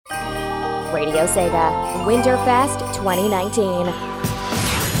Radio Sega Winterfest 2019.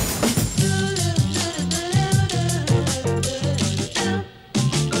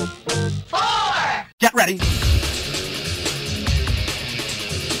 Get ready.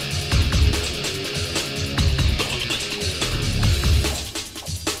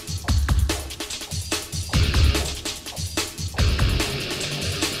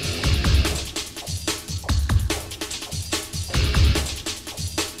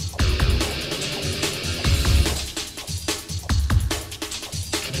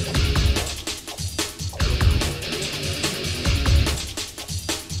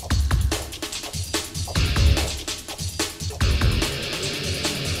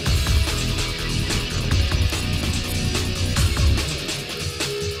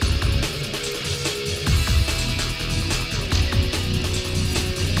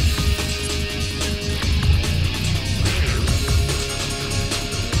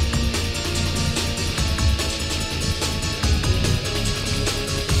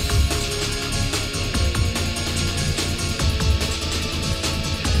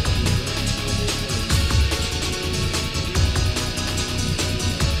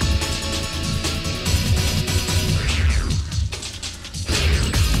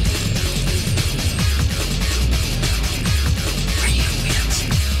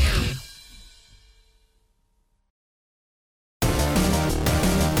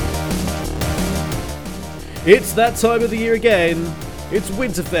 It's that time of the year again. It's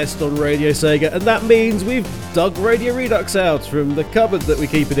Winterfest on Radio Sega, and that means we've dug Radio Redux out from the cupboard that we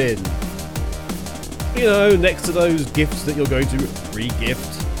keep it in. You know, next to those gifts that you're going to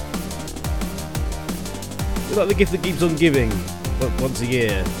re-gift. It's like the gift that keeps on giving, but once a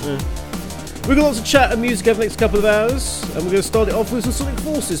year. We've got lots of chat and music over the next couple of hours, and we're going to start it off with some Sonic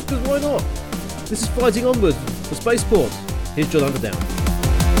Forces, because why not? This is Fighting Onward for Spaceport. Here's John Underdown.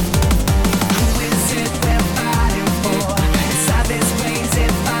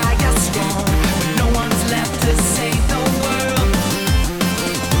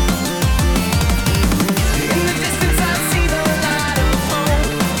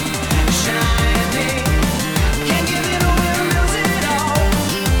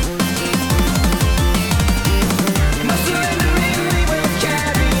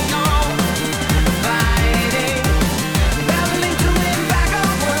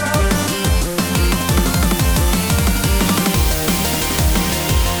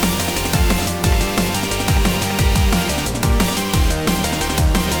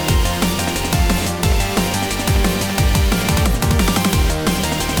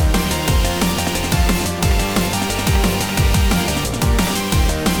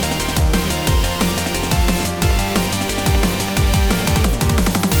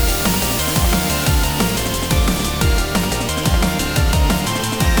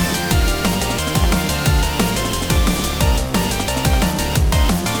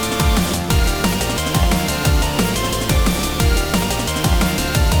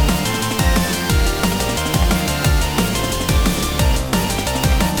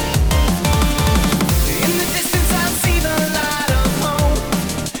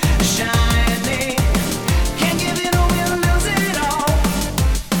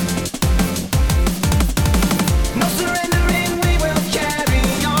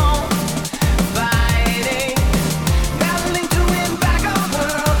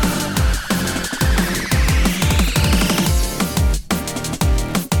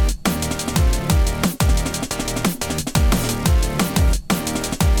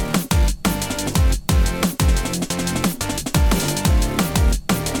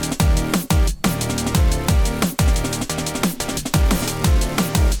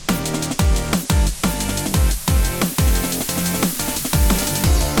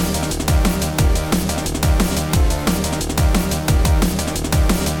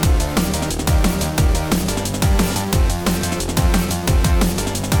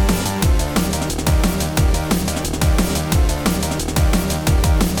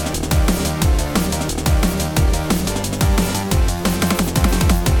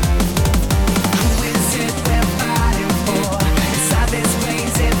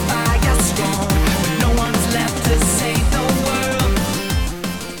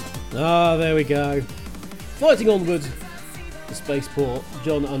 There we go. Fighting Onward, the Spaceport.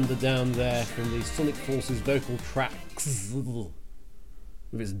 John Underdown there from the Sonic Forces vocal tracks. With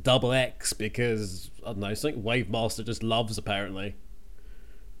its double X because, I don't know, something Wavemaster just loves apparently.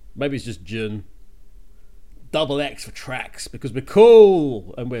 Maybe it's just Jun. Double X for tracks because we're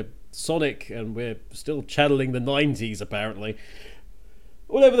cool and we're Sonic and we're still channeling the 90s apparently.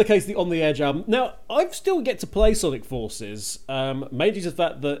 Whatever the case, the On The Edge album. Now, I've still yet to play Sonic Forces, mainly just the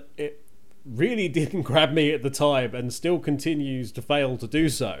fact that really didn't grab me at the time and still continues to fail to do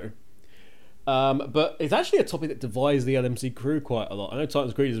so. But it's actually a topic that divides the LMC crew quite a lot. I know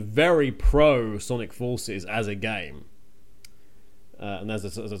Titans Creed is very pro Sonic Forces as a game, and as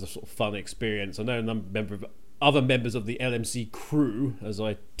a sort of fun experience. I know a number of other members of the LMC crew, as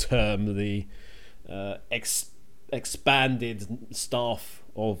I term the expanded staff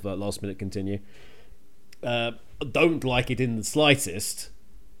of Last Minute Continue, don't like it in the slightest.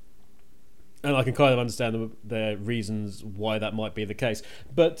 And I can kind of understand their reasons why that might be the case.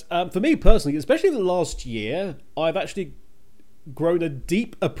 But for me personally, especially in the last year, I've actually grown a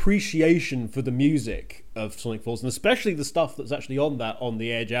deep appreciation for the music of Sonic Forces, and especially the stuff that's actually on that On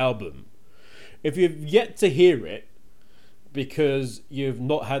The Edge album. If you've yet to hear it, because you've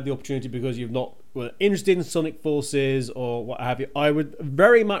not had the opportunity, because you've not were interested in Sonic Forces or what have you, I would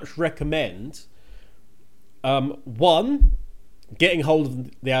very much recommend, one, getting hold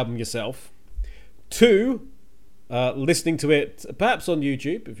of the album yourself. 2, listening to it perhaps on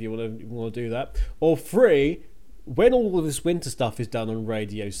YouTube if you want to do that. Or 3, when all of this winter stuff is done on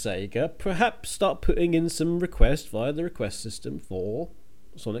Radio Sega, perhaps start putting in some requests via the request system for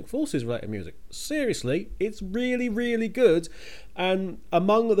Sonic Forces related music. Seriously, it's really, really good, and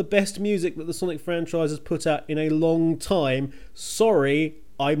among the best music that the Sonic franchise has put out in a long time. Sorry,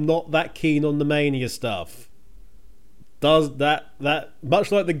 I'm not that keen on the Mania stuff. Does that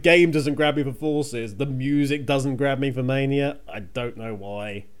much like the game doesn't grab me for Forces, the music doesn't grab me for Mania? I don't know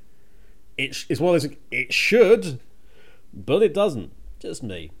why. It's one of those, it should, but it doesn't. Just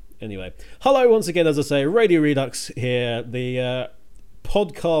me. Anyway, hello once again, as I say, Radio Redux here, the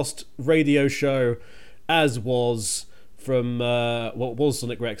podcast radio show, as was from what was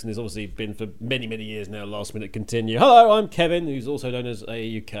Sonic Rex and has obviously been for many, many years now, Last Minute Continue. Hello, I'm Kevin, who's also known as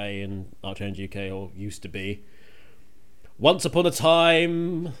AUK and Archange UK, or used to be. Once upon a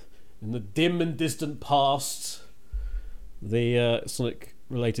time, in the dim and distant past, the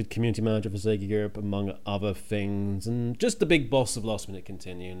Sonic-related community manager for Sega Europe, among other things, and just the big boss of Last Minute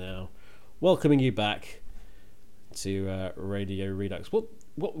Continue now. Welcoming you back to Radio Redux.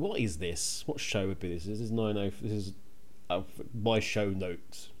 What is this? What show would be this? This is 90. This is my show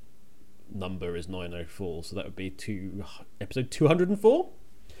note number is 904, so that would be episode 204.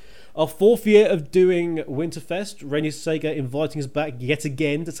 Our 4th year of doing Winterfest. Radio Sega inviting us back yet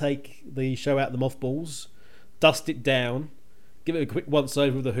again to take the show out the mothballs, dust it down, give it a quick once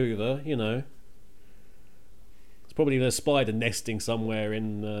over with the Hoover. You know, it's probably a spider nesting somewhere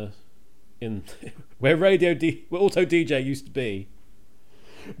in where where Auto DJ used to be.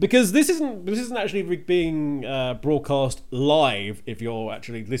 Because this isn't actually being broadcast live. If you're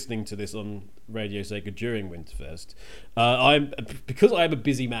actually listening to this on Radio Sega during Winterfest, because I am a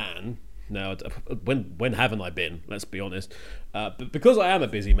busy man now. When haven't I been? Let's be honest. But because I am a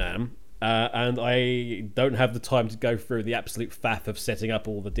busy man, and I don't have the time to go through the absolute faff of setting up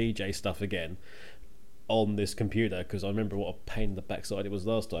all the DJ stuff again on this computer, because I remember what a pain in the backside it was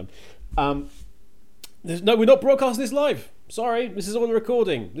last time. We're not broadcasting this live. Sorry, this is on the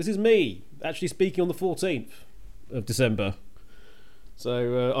recording. This is me actually speaking on the 14th of December.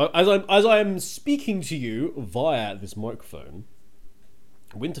 So as I am speaking to you via this microphone,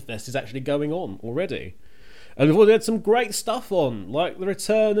 Winterfest is actually going on already, and we've already had some great stuff on, like the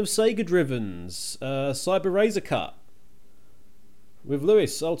return of Sega Drivens, Cyber Razor Cut with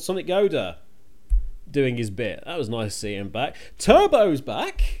Lewis, old Sonic Yoda, doing his bit. That was nice to see him back. Turbo's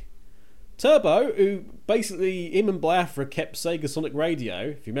back. Turbo, who basically, him and Biafra kept Sega Sonic Radio,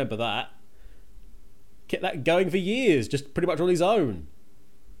 if you remember that, kept that going for years, just pretty much on his own.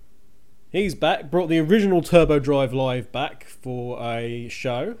 He's back, brought the original Turbo Drive Live back for a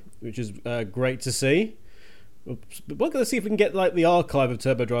show, which is great to see. We're going to see if we can get like the archive of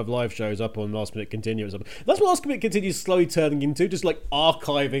Turbo Drive Live shows up on Last Minute Continue or something. That's what Last Minute Continue is slowly turning into, just like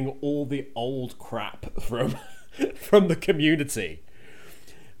archiving all the old crap from the community.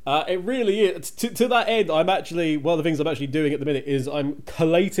 It really is. To that end, I'm actually, one of the things I'm actually doing at the minute is I'm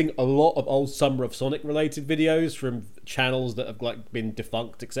collating a lot of old Summer of Sonic related videos from channels that have like been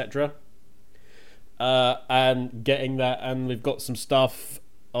defunct, etc. And getting that, and we've got some stuff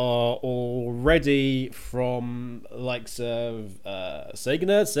already from likes of Sega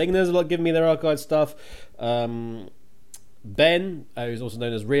Nerds. Sega Nerds are like giving me their archive stuff. Ben, who's also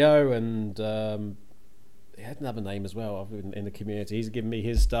known as Rio, and he had another name as well in the community. He's giving me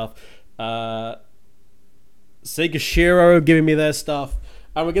his stuff. Sega Shiro giving me their stuff,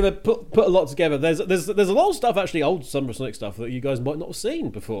 and we're gonna put a lot together. There's a lot of stuff, actually, old Summer of Sonic stuff that you guys might not have seen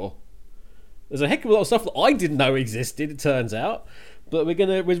before. There's a heck of a lot of stuff that I didn't know existed, it turns out, but we're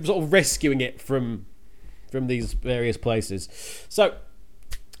sort of rescuing it from these various places. So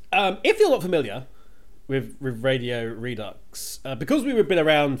If you're not familiar with Radio Redux, because we've been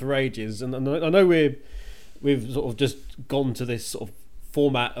around for ages, and I know we've sort of just gone to this sort of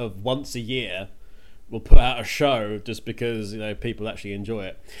format of once a year we'll put out a show just because people actually enjoy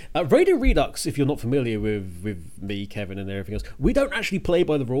it. Radio Redux, if you're not familiar with me, Kevin, and everything else, we don't actually play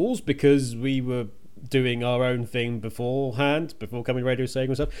by the rules because we were doing our own thing beforehand, before coming Radio Sega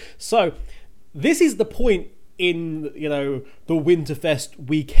and stuff. So this is the point in the Winterfest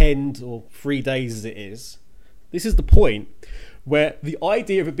weekend, or 3 days as it is. This is the point where the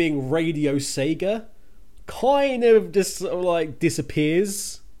idea of it being Radio Sega kind of just sort of like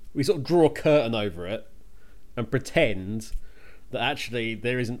disappears. We sort of draw a curtain over it and pretend that actually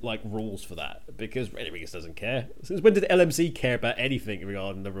there isn't like rules for that, because Radio Redux doesn't care. Since when did LMC care about anything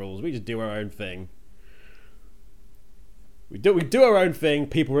regarding the rules? We just do our own thing. We do our own thing.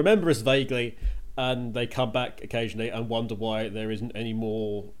 People remember us vaguely, and they come back occasionally and wonder why there isn't any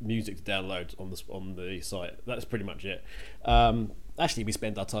more music to download on the site. That's pretty much it. Actually, we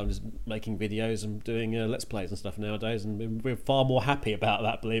spend our time just making videos and doing Let's Plays and stuff nowadays, and we're far more happy about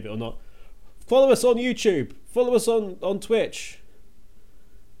that, believe it or not. Follow us on YouTube. Follow us on Twitch.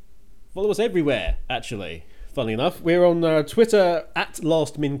 Follow us everywhere, actually. Funnily enough, we're on Twitter at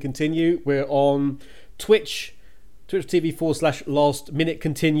LastMinContinue. We're on Twitch,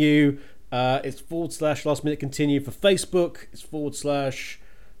 twitch.tv/LastMinuteContinue. It's /LastMinuteContinue for Facebook. It's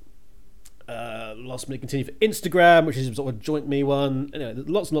 /Last Minute Continue for Instagram, which is sort of a joint me one. Anyway,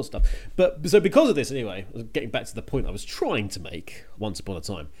 lots and lots of stuff. But so because of this, anyway, getting back to the point I was trying to make once upon a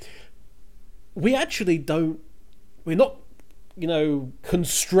time, we're not,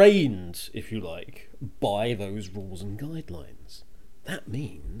 constrained, if you like, by those rules and guidelines. That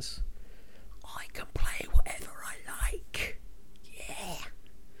means I can play whatever I like. Yeah.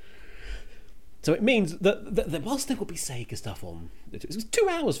 So it means that whilst there will be Sega stuff on, it was 2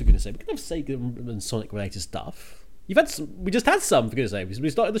 hours for goodness sake. We can have Sega and Sonic related stuff. We just had some for goodness sake. We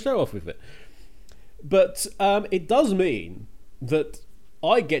started the show off with it. But it does mean that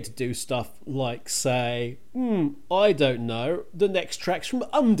I get to do stuff like, say, I don't know, the next track's from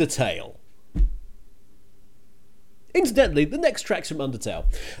Undertale. Incidentally, the next track's from Undertale.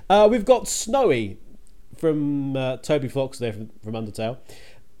 We've got Snowy from Toby Fox there from Undertale.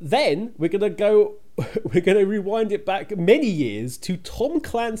 Then we're gonna rewind it back many years to Tom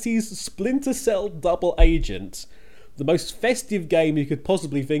Clancy's Splinter Cell Double Agent, the most festive game you could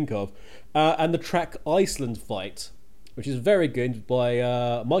possibly think of, and the track Iceland Fight, which is very good, by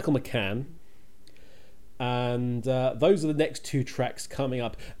Michael McCann. And those are the next 2 tracks coming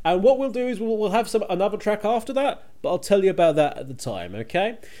up. And what we'll do is we'll have another track after that, but I'll tell you about that at the time,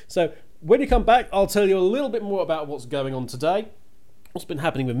 okay? So when you come back, I'll tell you a little bit more about what's going on today, what's been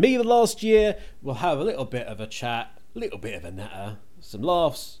happening with me the last year. We'll have a little bit of a chat, a little bit of a natter, some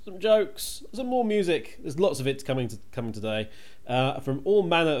laughs, some jokes, some more music. There's lots of it coming today, from all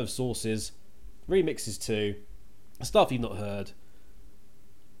manner of sources, remixes too, stuff you've not heard.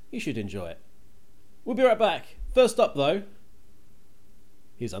 You should enjoy it. We'll be right back. First up, though,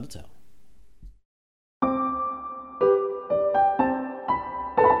 here's Undertale.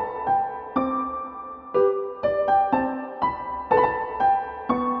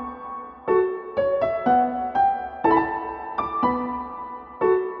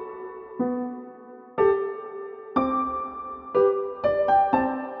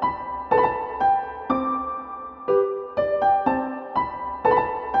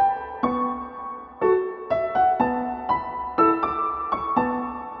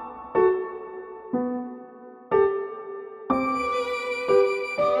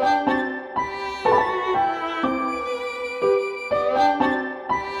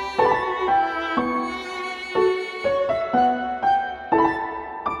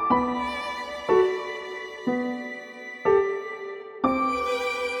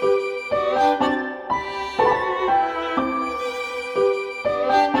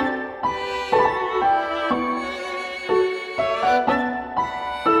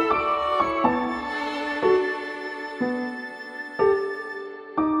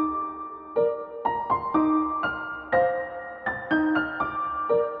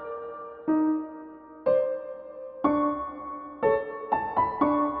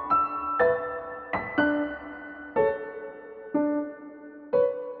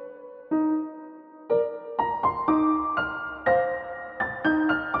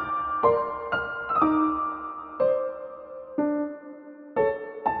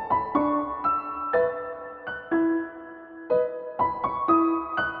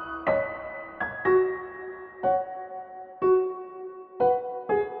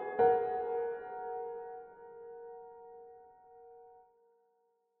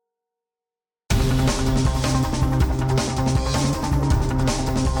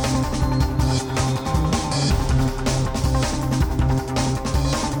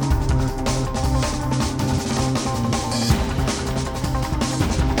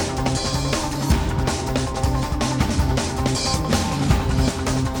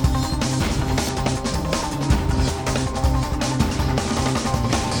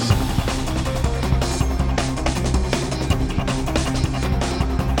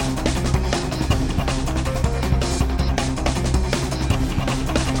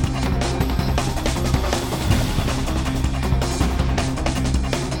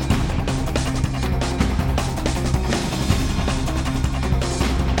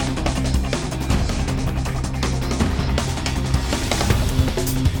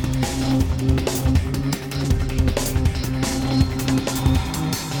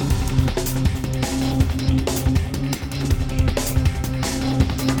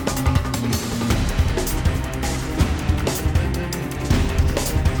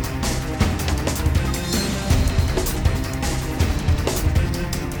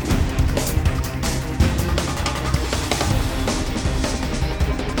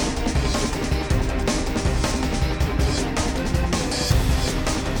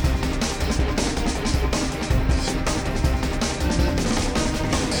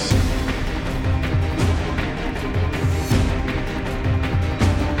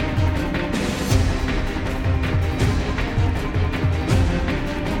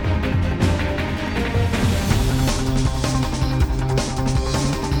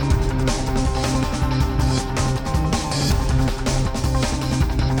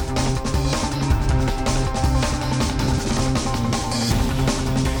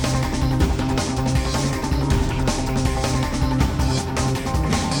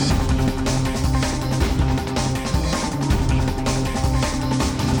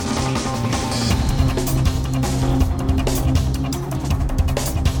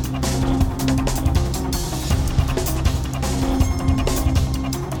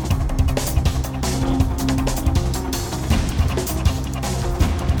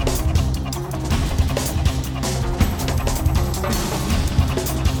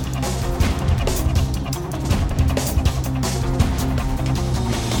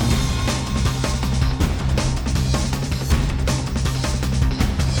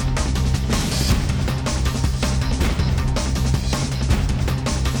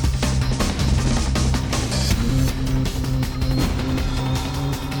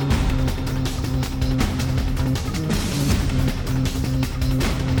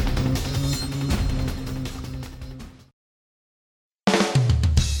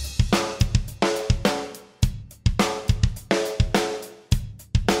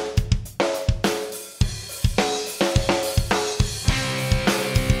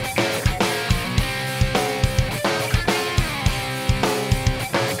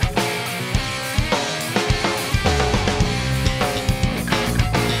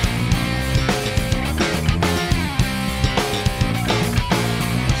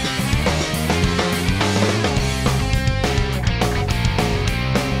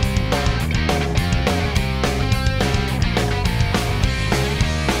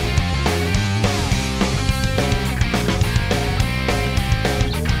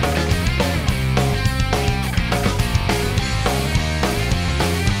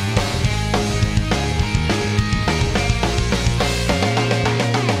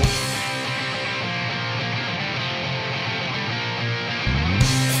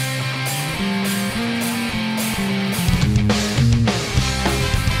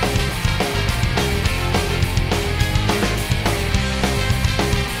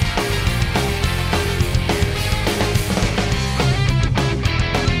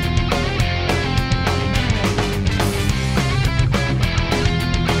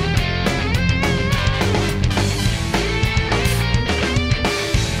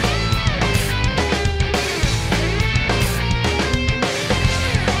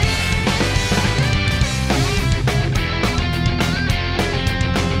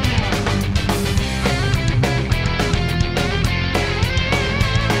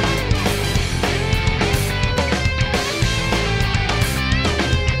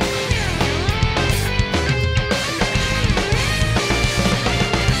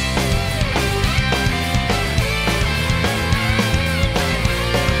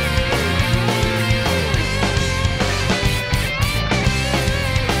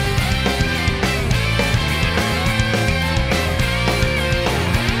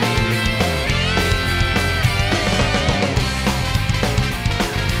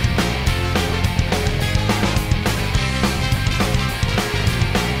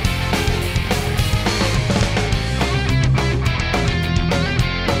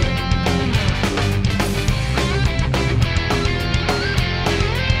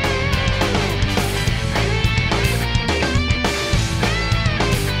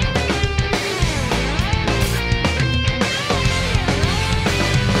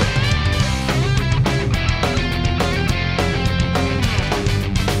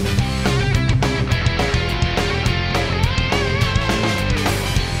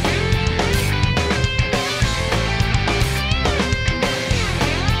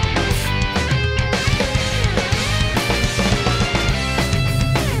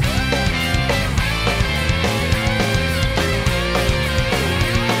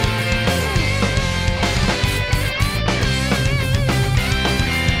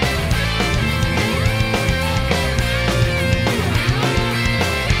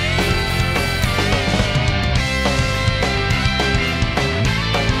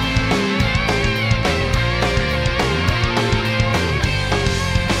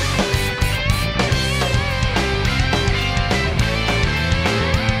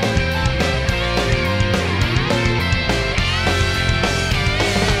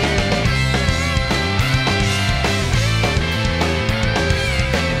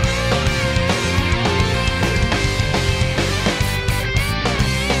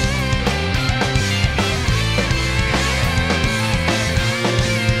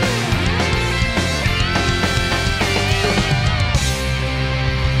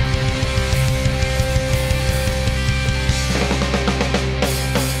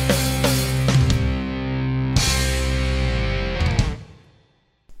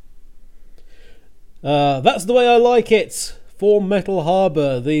 That's the way I like it for Metal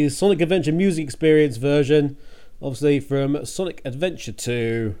Harbor, the Sonic Adventure Music Experience version, obviously from Sonic Adventure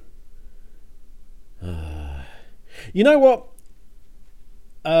 2. You know what?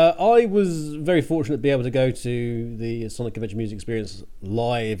 I was very fortunate to be able to go to the Sonic Adventure Music Experience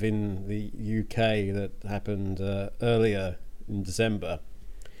live in the UK that happened earlier in December.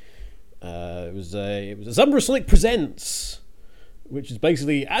 It was a Zumbra Sonic Presents, which is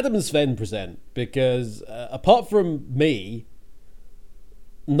basically Adam and Sven present, because apart from me,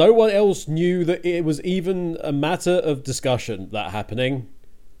 no one else knew that it was even a matter of discussion that happening.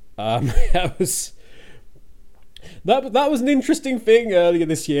 That was an interesting thing earlier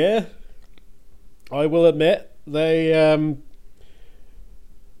this year. I will admit, I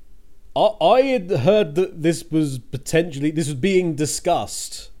had heard that this was being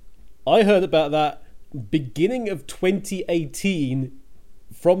discussed. I heard about that beginning of 2018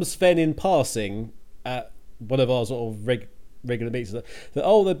 from Sven in passing at one of our sort of regular meetings, that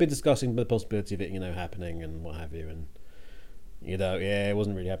they've been discussing the possibility of it, happening and what have you, and it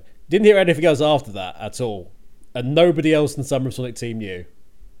wasn't really happening. Didn't hear anything else after that at all, and nobody else in the Summer of Sonic team knew.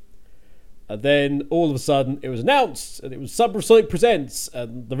 And then all of a sudden it was announced, and it was Summer of Sonic Presents,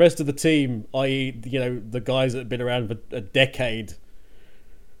 and the rest of the team, i.e. the guys that had been around for a decade,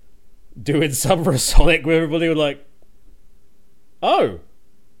 doing Summer of Sonic, where everybody was like,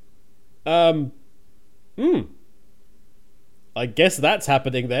 I guess that's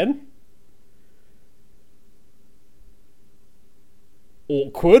happening then.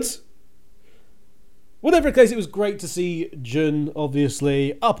 Awkward. Whatever the case, it was great to see Jun,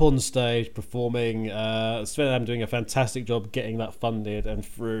 obviously, up on stage performing. Sven and Adam doing a fantastic job getting that funded and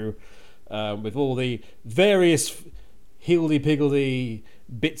through, with all the various higgledy-piggledy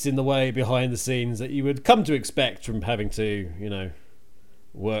bits in the way behind the scenes that you would come to expect from having to,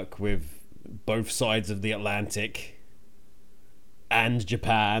 work with both sides of the Atlantic and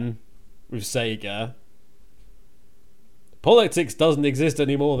Japan with Sega. Politics doesn't exist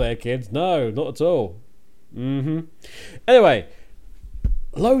anymore there, kids. No, not at all. Anyway,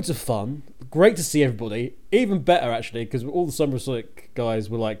 loads of fun. Great to see everybody. Even better, actually, because all the Summer of Sonic guys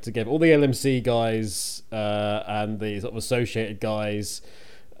were together. All the LMC guys and the sort of associated guys.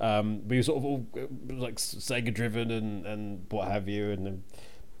 We were sort of all Sega driven and what have you, and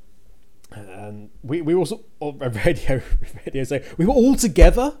we also radio say we were all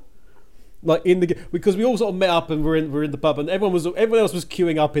together, because we all sort of met up and we're in the pub, and everyone else was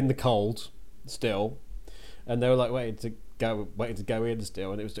queuing up in the cold still, and they were waiting to go in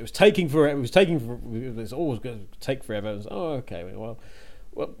still, and it was taking forever. It's always going to take forever. And okay, well,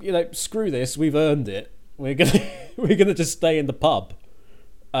 screw this. We've earned it. We're gonna just stay in the pub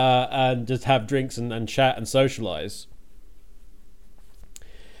and just have drinks and chat and socialise.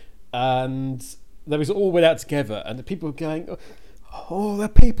 And then we all went out together, and the people were going, there are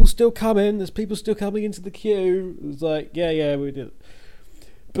people still coming. There's people still coming into the queue. It was yeah, we did.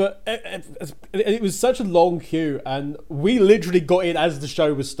 But it was such a long queue, and we literally got in as the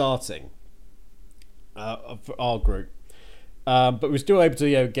show was starting for our group. But we were still able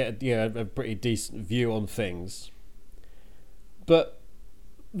to get a pretty decent view on things. But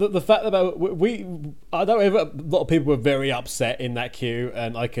the fact about I know a lot of people were very upset in that queue,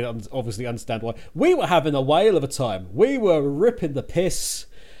 and I can obviously understand why. We were having a whale of a time. We were ripping the piss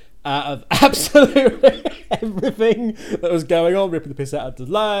out of absolutely everything that was going on, ripping the piss out of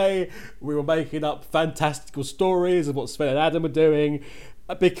Delay. We were making up fantastical stories of what Sven and Adam were doing,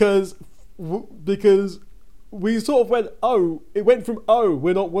 because we sort of went, it went from,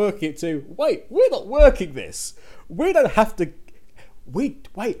 we're not working it, to, wait, we're not working this. We don't have to, wait,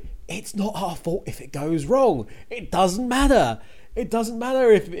 it's not our fault if it goes wrong. It doesn't matter. It doesn't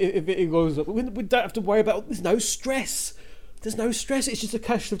matter if it goes wrong. We don't have to worry about, there's no stress. There's no stress. It's just a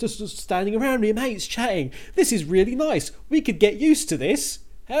question of just standing around with your mates chatting. This is really nice. We could get used to this.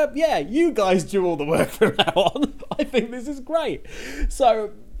 Yeah, you guys do all the work from now on. I think this is great.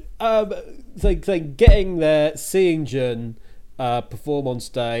 So, getting there, seeing Jun perform on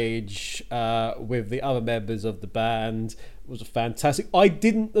stage with the other members of the band was fantastic.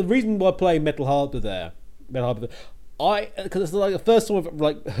 The reason why I play Metal Harbor there, because it's the first time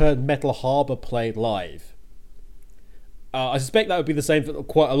I've heard Metal Harbor played live. I suspect that would be the same for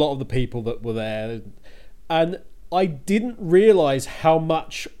quite a lot of the people that were there. And I didn't realise how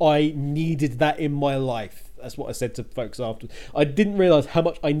much I needed that in my life. That's what I said to folks after. I didn't realise how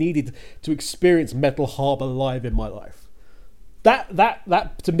much I needed to experience Metal Harbor live in my life. That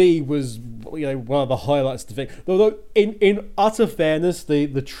to me was one of the highlights of the thing. Although in utter fairness,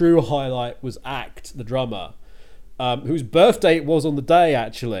 the true highlight was Act, the drummer, whose birthday it was on the day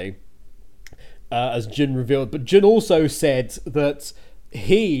actually. as Jun revealed. But Jun also said that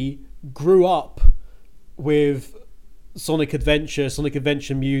he grew up with Sonic Adventure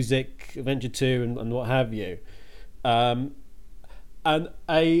music, Adventure 2 and what have you. And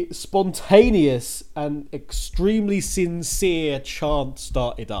a spontaneous and extremely sincere chant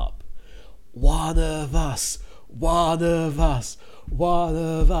started up. One of us, one of us, one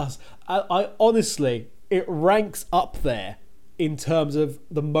of us. I honestly, it ranks up there in terms of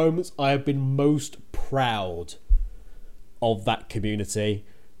the moments I have been most proud of that community,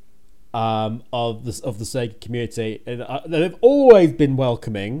 of the Sega community. And they've always been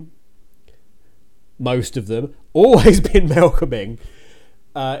welcoming. Most of them always been welcoming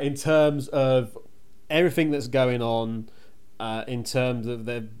in terms of everything that's going on. In terms of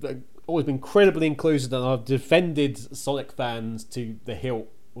they've always been incredibly inclusive, and I've defended Sonic fans to the hilt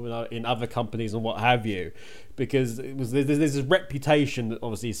in other companies and what have you, because there's this reputation that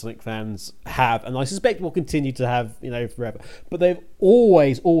obviously Sonic fans have, and I suspect will continue to have, forever. But they've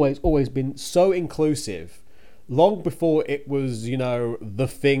always been so inclusive, long before it was, the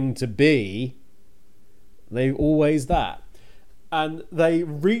thing to be. They always that, and they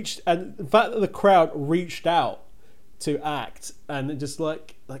reached, and the fact that the crowd reached out to act, and just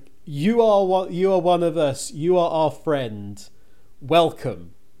like you are one of us, you are our friend,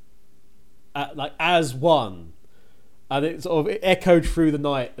 welcome. As one, and it echoed through the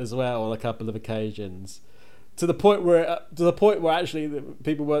night as well on a couple of occasions, to the point where actually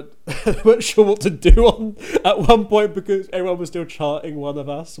people weren't sure what to do at one point, because everyone was still chanting one of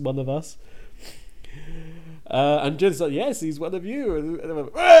us. And Jen's like, yes, he's one of you. And they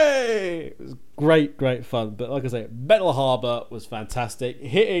went, hey! It was great fun. But like I say, Metal Harbor was fantastic.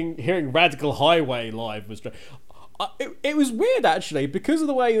 Hearing Radical Highway live was great. It was weird, actually, because of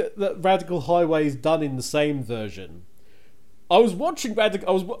the way that Radical Highway is done in the same version. I was watching I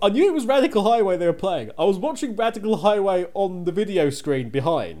knew it was Radical Highway they were playing. I was watching Radical Highway on the video screen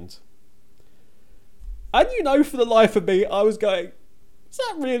behind. And for the life of me, I was going, is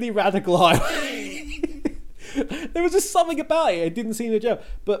that really Radical Highway? There was just something about it didn't seem to gel.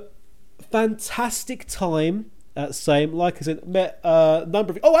 But fantastic time at Same. Like I said, met a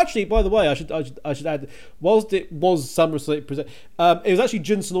number of... Oh, actually, by the way, I should add, whilst it was Summer Sonic Present, it was actually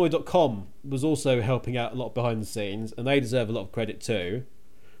JunSonoy.com was also helping out a lot behind the scenes, and they deserve a lot of credit too.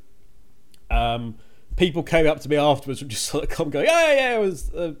 People came up to me afterwards and just sort of come going, yeah, it was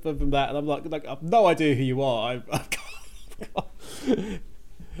from that, and I'm like, I've no idea who you are.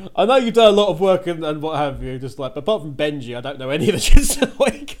 I know you've done a lot of work and what have you, just like, but apart from Benji, I don't know any of the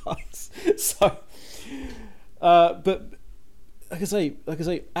JunSonoy guys. So, but like I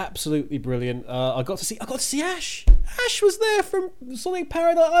say, absolutely brilliant. I got to see Ash. Ash was there from Sonic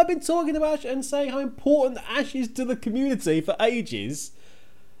Paradise. I've been talking about Ash and saying how important Ash is to the community for ages,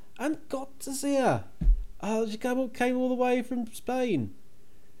 and got to see her. She came all the way from Spain,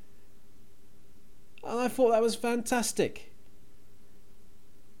 and I thought that was fantastic.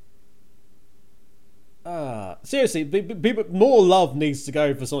 Seriously, more love needs to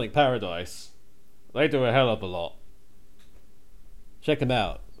go for Sonic Paradise. They do a hell of a lot. Check them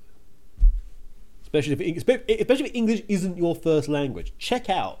out. Especially if English isn't your first language. Check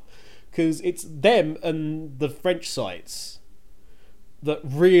out. Because it's them and the French sites that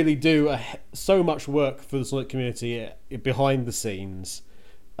really do so much work for the Sonic community behind the scenes.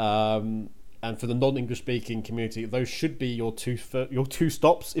 And for the non-English speaking community, those should be your two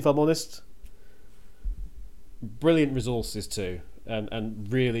stops, if I'm honest. Brilliant resources too,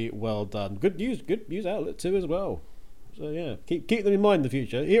 and really well done. Good news outlet too as well. So yeah, keep them in mind in the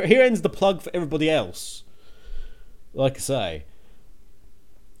future. Here ends the plug for everybody else. Like I say,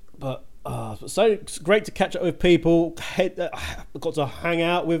 but so it's great to catch up with people. Got to hang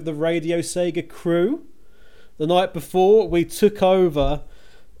out with the Radio Sega crew. The night before, we took over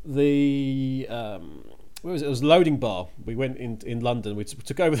the where was it? It was Loading Bar. We went in London. We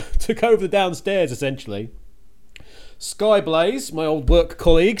took over the downstairs essentially. Skyblaze, my old work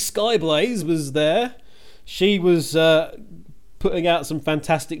colleague, Skyblaze was there. She was putting out some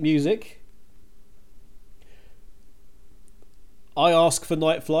fantastic music. I asked for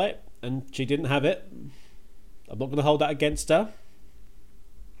Night Flight, and she didn't have it. I'm not going to hold that against her.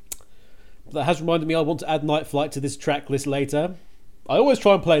 But that has reminded me I want to add Night Flight to this track list later. I always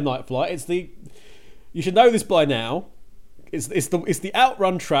try and play Night Flight. You should know this by now. It's the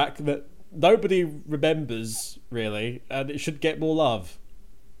Outrun track that nobody remembers, really, and it should get more love.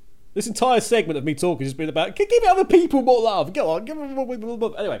 This entire segment of me talking has been about give other people more love. Go on, give them more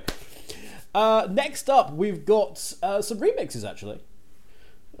love. Anyway, next up, we've got some remixes, actually.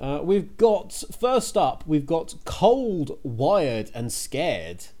 First up, we've got Cold, Wired and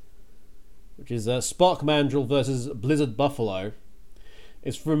Scared. which is Spark Mandrill versus Blizzard Buffalo.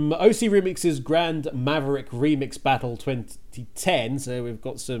 It's from OC Remix's Grand Maverick Remix Battle 2010, so we've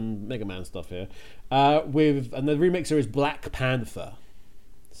got some Mega Man stuff here. And the remixer is Black Panther.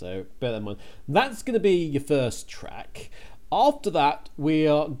 So bear that in mind. That's going to be your first track. After that, we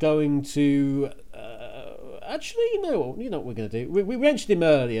are going to... actually, you know what we're going to do? We mentioned him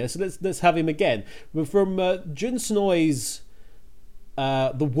earlier, so let's have him again. We're from Jun Sonoi's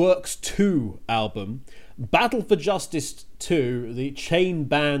The Works 2 album, Battle for Justice 2, the chain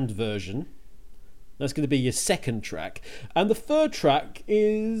band version. That's going to be your second track. And the third track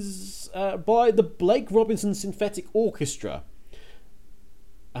is by the Blake Robinson Synthetic Orchestra.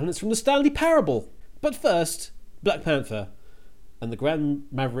 And it's from the Stanley Parable. But first, Black Panther and the Grand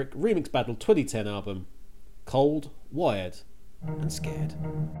Maverick Remix Battle 2010 album, Cold, Wired and Scared.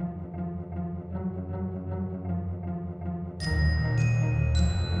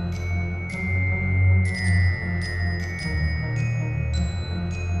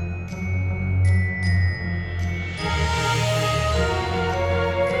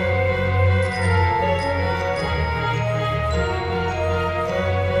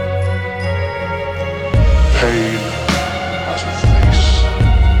 Pain has a face.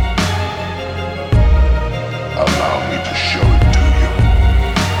 Allow me to show it to you.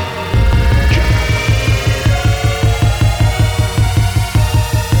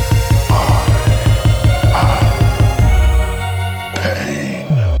 I am pain.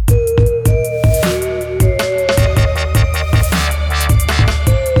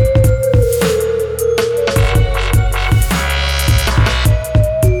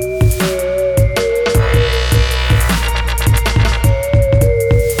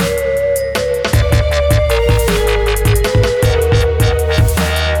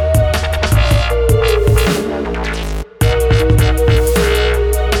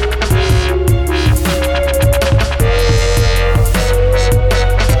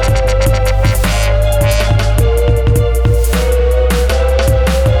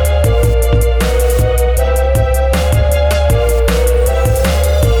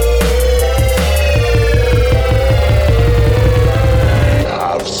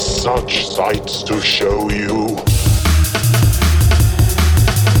 Sights to show you.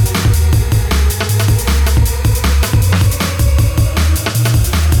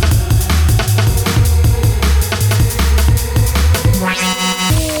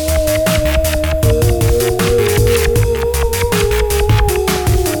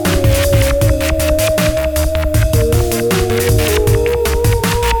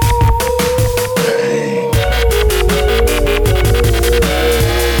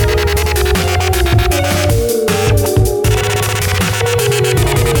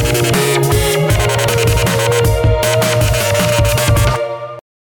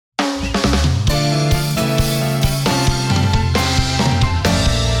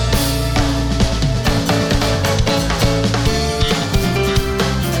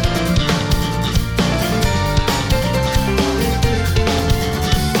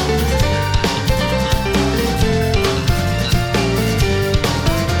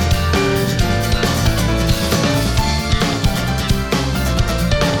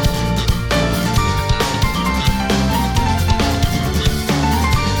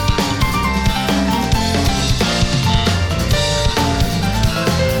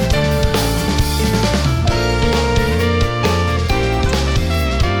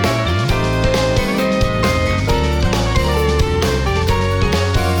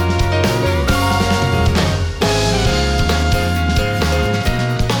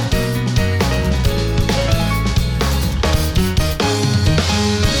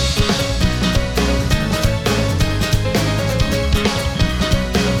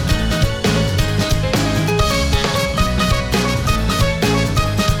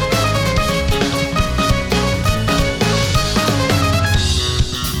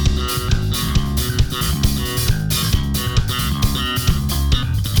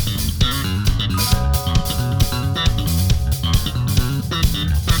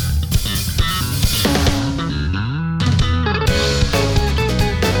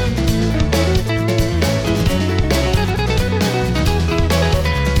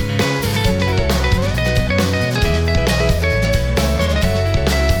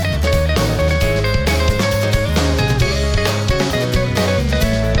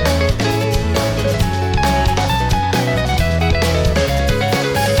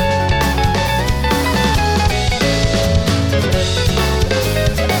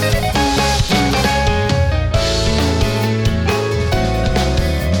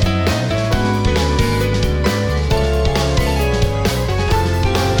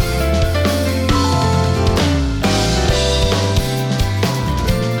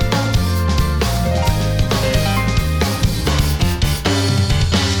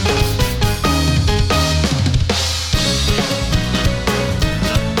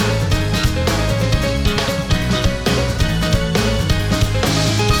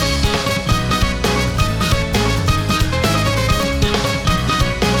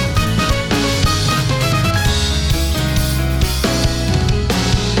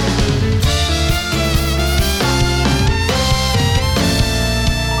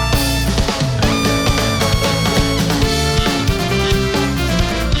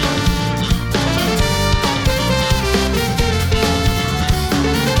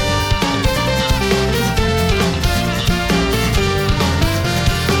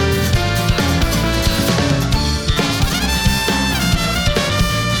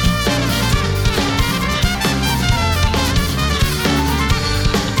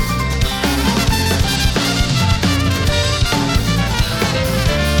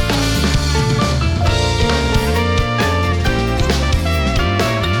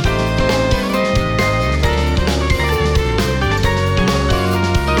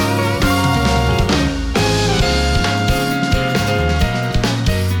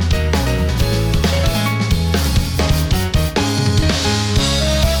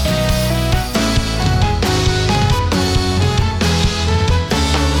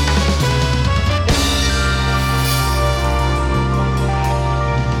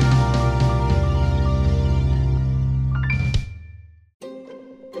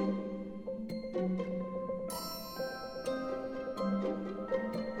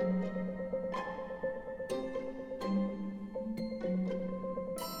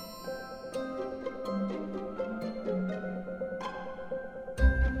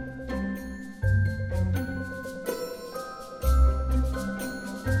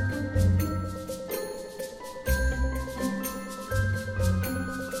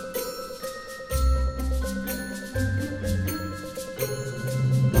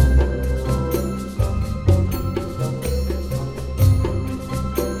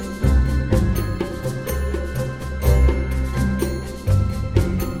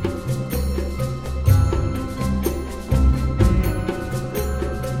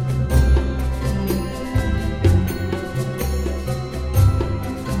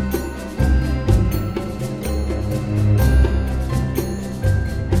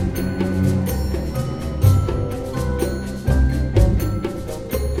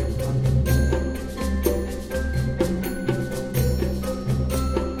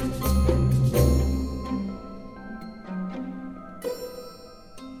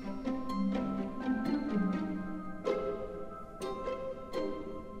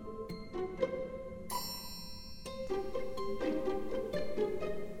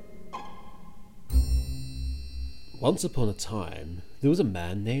 Once upon a time, there was a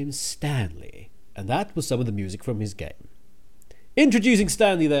man named Stanley, and that was some of the music from his game. Introducing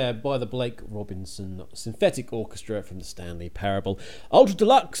Stanley there by the Blake Robinson Synthetic Orchestra from the Stanley Parable. Ultra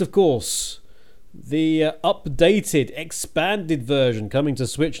Deluxe, of course. The updated, expanded version coming to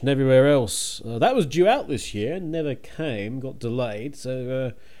Switch and everywhere else. That was due out this year, never came, got delayed.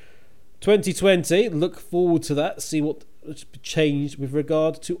 So 2020, look forward to that, see what changed with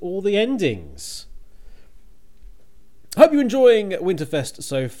regard to all the endings. Hope you're enjoying Winterfest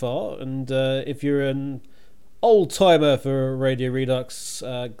so far, and if you're an old-timer for Radio Redux,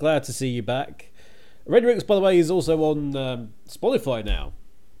 glad to see you back. Radio Redux, by the way, is also on Spotify now.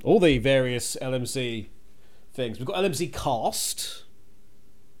 All the various LMC things. We've got LMC Cast.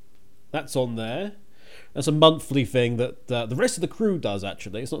 That's on there. That's a monthly thing that the rest of the crew does,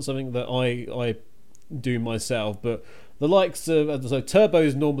 actually. It's not something that I do myself, but the likes of... So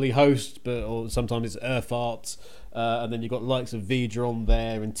Turbo's normally host, or sometimes it's Earthart, and then you've got the likes of Vidra on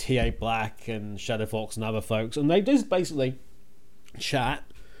there, and TA Black, and Shadow Fox, and other folks. And they just basically chat,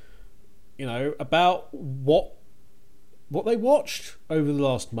 about what they watched over the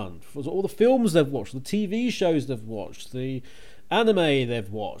last month. All the films they've watched, the TV shows they've watched, the anime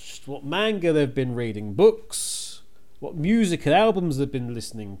they've watched, what manga they've been reading, books, what music and albums they've been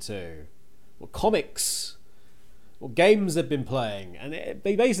listening to, what comics, what games they've been playing. And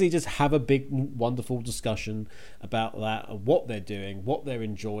they basically just have a big, wonderful discussion about that, of what they're doing, what they're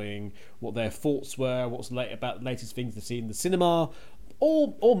enjoying, what their thoughts were, what's about the latest things they've seen in the cinema,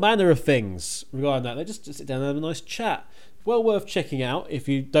 all manner of things regarding that. They just sit down and have a nice chat. Well worth checking out if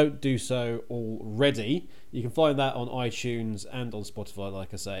you don't do so already. You can find that on iTunes and on Spotify,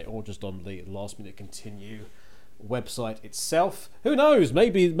 like I say, or just on the Last Minute Continue website itself. Who knows?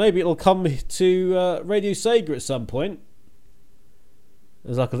 Maybe it'll come to Radio Sega at some point.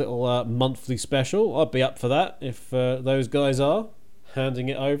 There's like a little monthly special. I'd be up for that if those guys are handing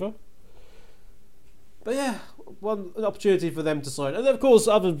it over. But yeah, an opportunity for them to sign. And of course,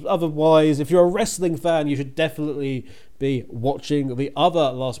 otherwise, if you're a wrestling fan, you should definitely be watching the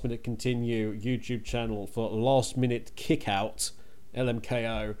other Last Minute Continue YouTube channel for Last Minute Kickout,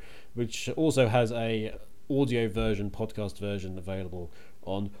 LMKO, which also has a audio version, podcast version available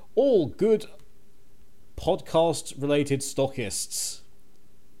on all good podcast-related stockists.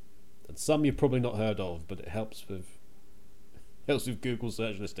 And some you've probably not heard of, but it helps with Google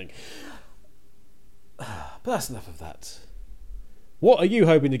search listing. But that's enough of that. What are you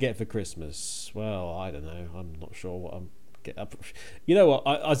hoping to get for Christmas? Well, I don't know. I'm not sure what I'm getting. You know what?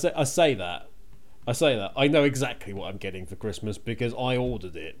 I say that. I know exactly what I'm getting for Christmas because I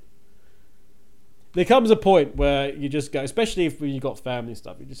ordered it. There comes a point where you just go, especially if you got family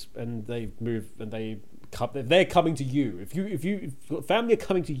stuff, and they move and they're coming to you. If family are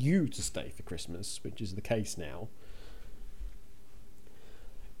coming to you to stay for Christmas, which is the case now.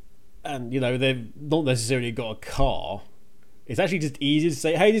 And, they've not necessarily got a car. It's actually just easy to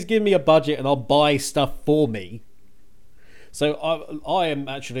say, hey, just give me a budget and I'll buy stuff for me. So I am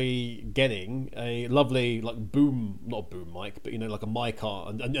actually getting a lovely, not a boom mic, but, like a mic,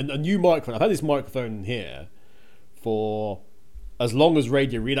 a new microphone. I've had this microphone here for as long as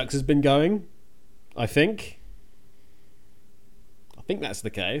Radio Redux has been going, I think. I think that's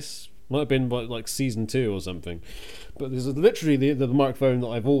the case. Might have been like season 2 or something, but this is literally the microphone that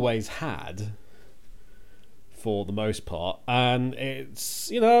I've always had for the most part, and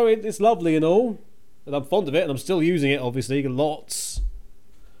it's it's lovely and all, and I'm fond of it, and I'm still using it obviously lots.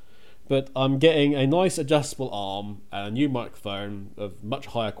 But I'm getting a nice adjustable arm and a new microphone of much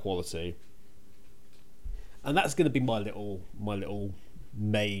higher quality, and that's going to be my little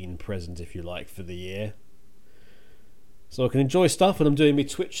main present, if you like, for the year. So I can enjoy stuff when I'm doing my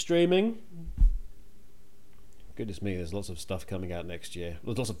Twitch streaming. Goodness me, there's lots of stuff coming out next year.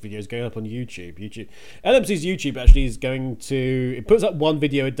 There's lots of videos going up on YouTube. LMC's YouTube actually is it puts up one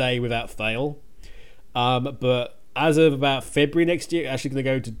video a day without fail. But as of about February next year, it's actually going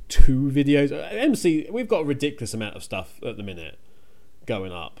to go to 2 videos. MC, we've got a ridiculous amount of stuff at the minute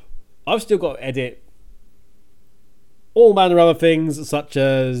going up. I've still got to edit all manner of other things, such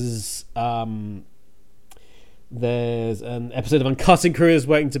as... there's an episode of Uncutting Careers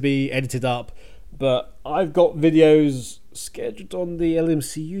waiting to be edited up, but I've got videos scheduled on the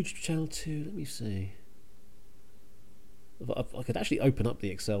LMC YouTube channel too. Let me see. I could actually open up the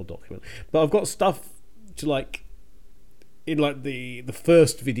Excel document, but I've got stuff to in the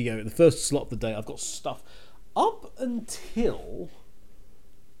first video, the first slot of the day. I've got stuff up until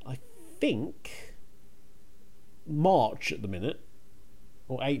I think March at the minute,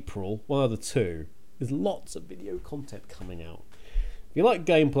 or April, one of the two. There's lots of video content coming out. If you like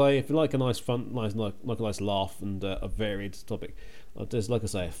gameplay, if you like a nice fun, like a nice laugh and a varied topic, just like I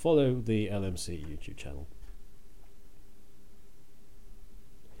say, follow the LMC YouTube channel.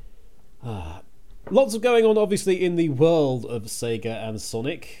 Lots of going on, obviously, in the world of Sega and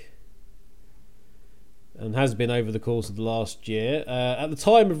Sonic, and has been over the course of the last year. At the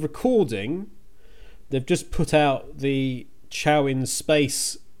time of recording, they've just put out the Chow in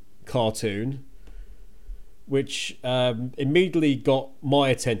Space cartoon, which immediately got my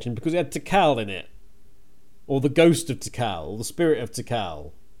attention because it had Tikal in it, or the ghost of Tikal, or the spirit of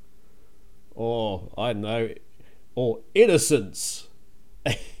Tikal, or I don't know, or Innocence.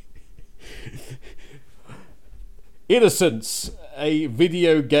 Innocence, a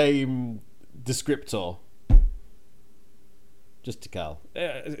video game descriptor. Just Tikal.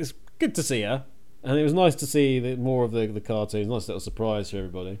 It's good to see her, and it was nice to see more of the cartoons. Nice little surprise for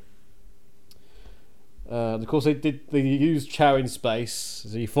everybody. Of course, they used Chow in Space,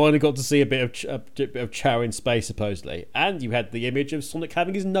 so you finally got to see a bit of Chow in Space, supposedly, and you had the image of Sonic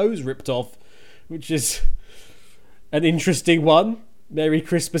having his nose ripped off, which is an interesting one. Merry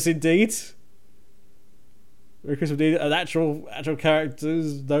Christmas indeed. Merry Christmas indeed. An actual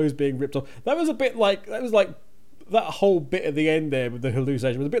character's nose being ripped off. That was that whole bit at the end there with the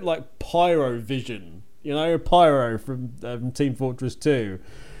hallucination was a bit like Pyro Vision, Pyro from Team Fortress 2.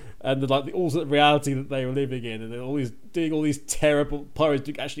 And the alternate reality that they were living in, and they're doing all these terrible Pyros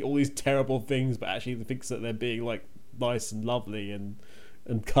doing actually all these terrible things, but actually they think that they're being like nice and lovely and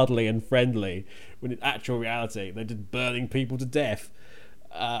cuddly and friendly, when in actual reality they're just burning people to death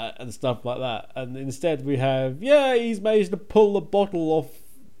and stuff like that. And instead we have he's managed to pull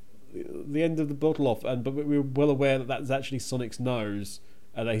the end of the bottle off, but we're well aware that that's actually Sonic's nose,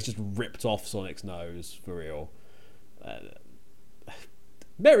 and that he's just ripped off Sonic's nose for real.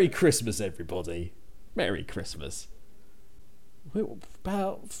 Merry Christmas, everybody. Merry Christmas. We're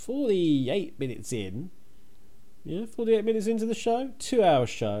about 48 minutes in. 48 minutes into the show. 2-hour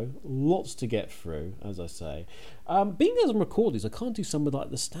show. Lots to get through, as I say. Being as I'm recording these, I can't do some of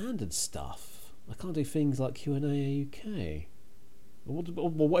the standard stuff. I can't do things like Q&A AUK. Or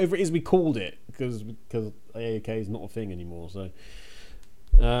whatever it is we called it, because AUK is not a thing anymore. So,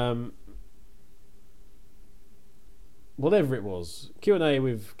 whatever it was, Q&A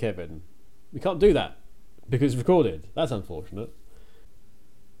with Kevin, we can't do that because it's recorded. That's unfortunate.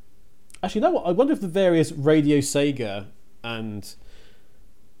 Actually, you know what? I wonder if the various Radio Sega and...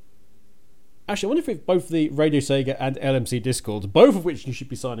 Actually, I wonder if both the Radio Sega and LMC Discords, both of which you should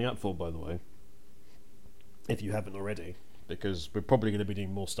be signing up for, by the way, if you haven't already, because we're probably going to be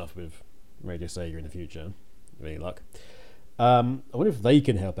doing more stuff with Radio Sega in the future, with any luck. I wonder if they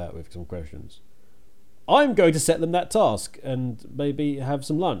can help out with some questions. I'm going to set them that task and maybe have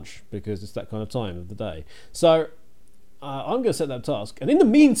some lunch, because it's that kind of time of the day. So I'm going to set that task. And in the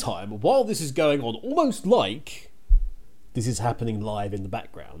meantime, while this is going on, almost like this is happening live in the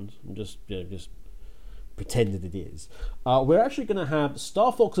background, and just pretend that it is, we're actually going to have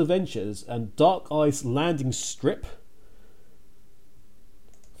Star Fox Adventures and Dark Ice Landing Strip,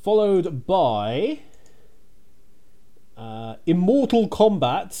 followed by Immortal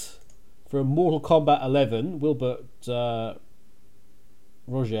Kombat from Mortal Kombat 11, Wilbert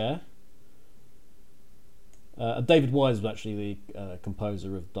Roger. David Wise was actually the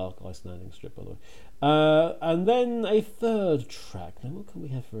composer of Dark Ice Landing Strip, by the way. And then a third track. Now, what can we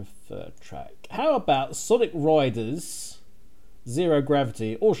have for a third track? How about Sonic Riders, Zero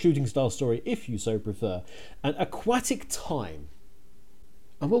Gravity, or Shooting Star Story, if you so prefer, and Aquatic Time.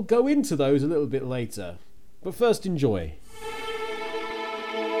 And we'll go into those a little bit later. But first, enjoy.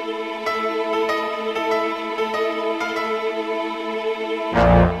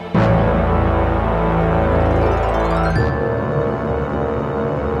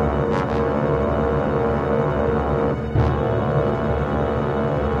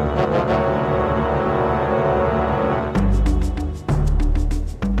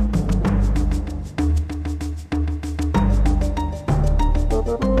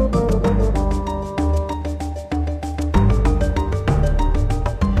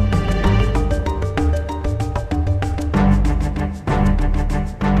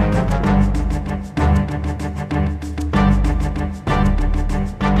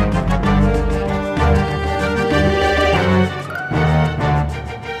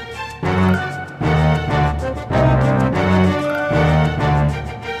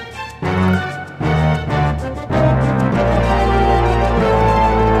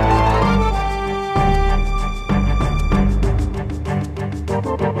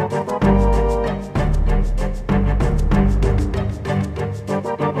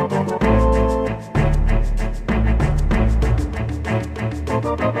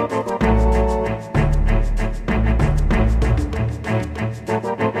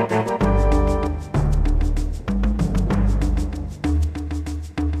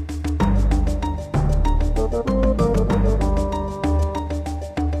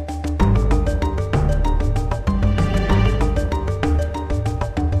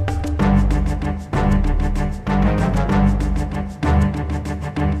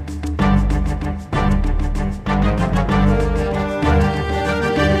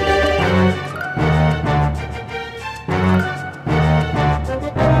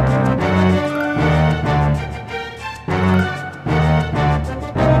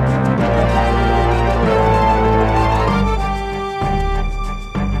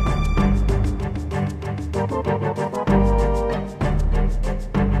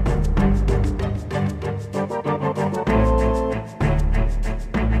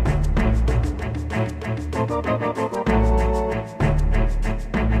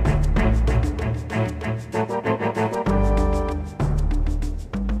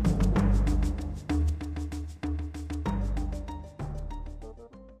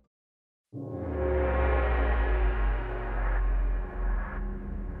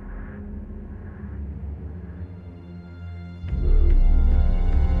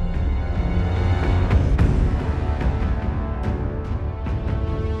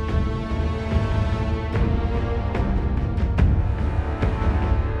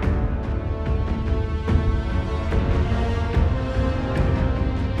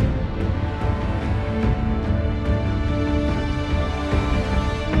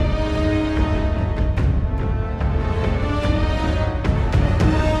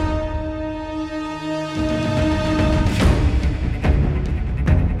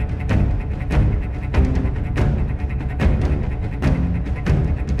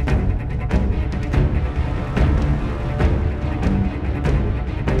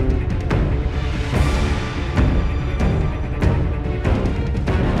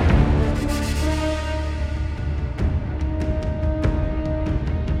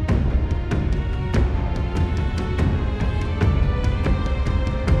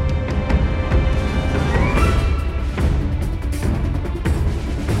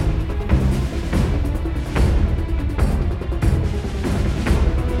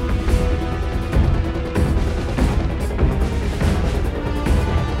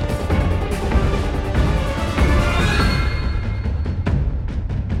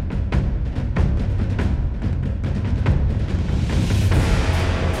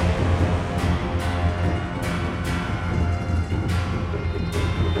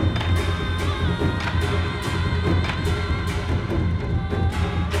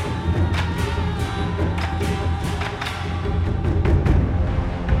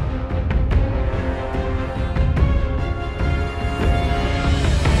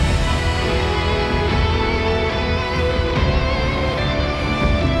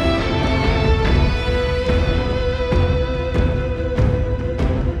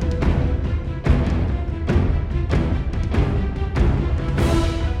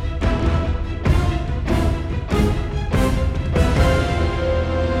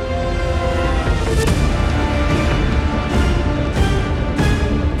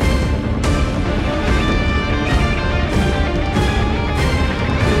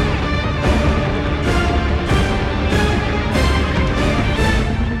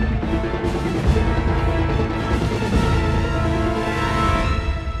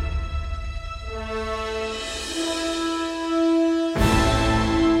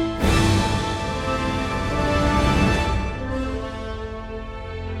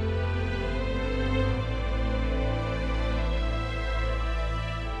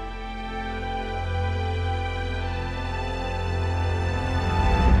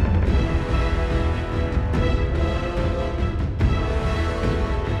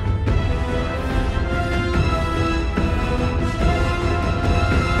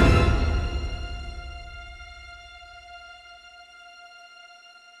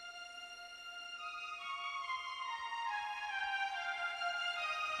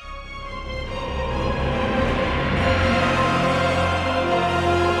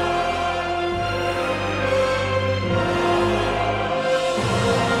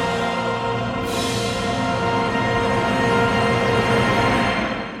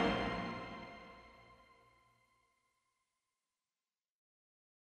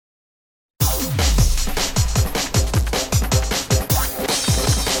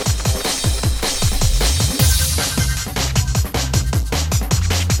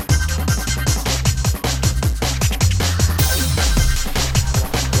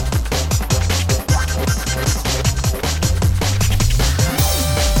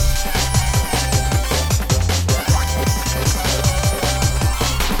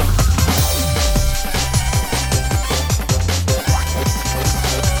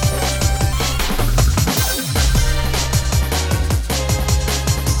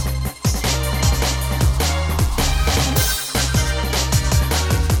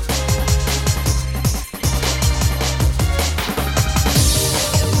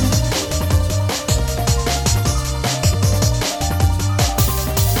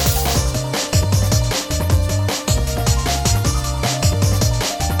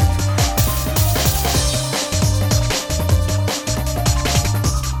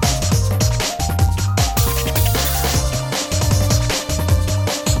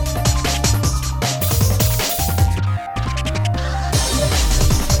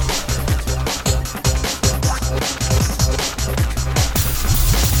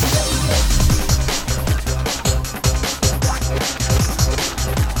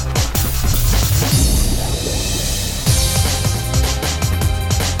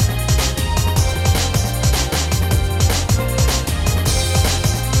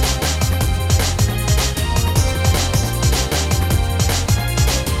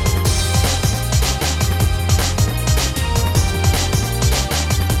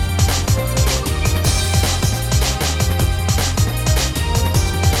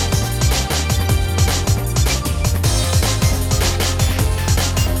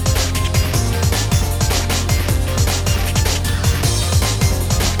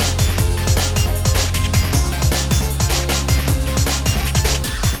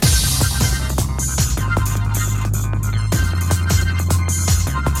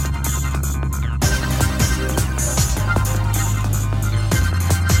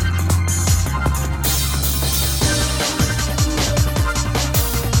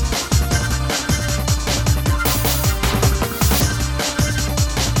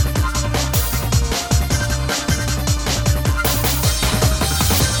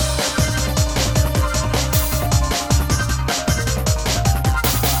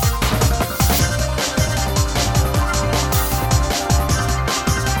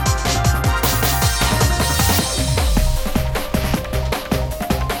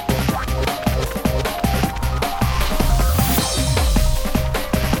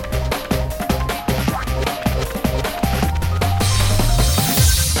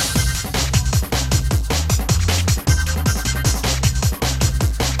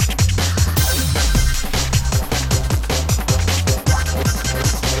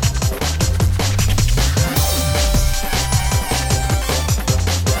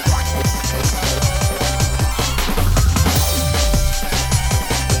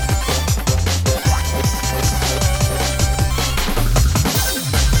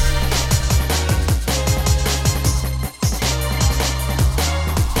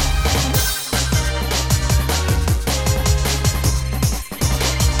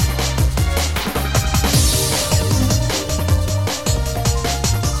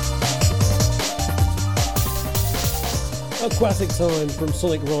 classic time from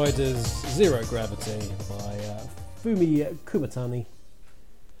Sonic Riders Zero Gravity by Fumi Kumatani.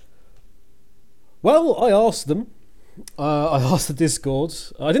 Well, I asked them. I asked the Discord.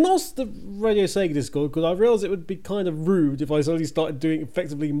 I didn't ask the Radio Sega Discord because I realised it would be kind of rude if I suddenly started doing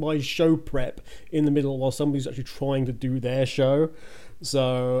effectively my show prep in the middle while somebody's actually trying to do their show.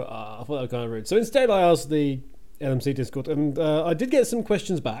 So I thought that was kind of rude. So instead I asked the LMC Discord, and I did get some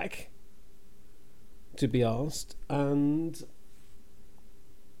questions back to be asked, and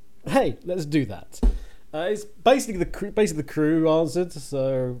hey, let's do that. It's basically the crew answered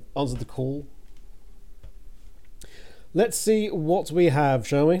the call. Let's see what we have,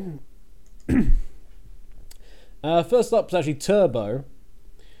 shall we? First up is actually Turbo.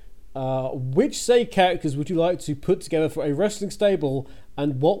 Which Sega characters would you like to put together for a wrestling stable,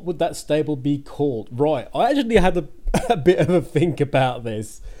 and what would that stable be called? Right, I actually had a bit of a think about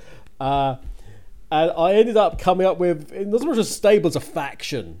this. And I ended up coming up with, not so much a stable as a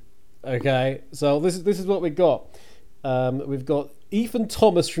faction. Okay, so this is what we got. We've got Ethan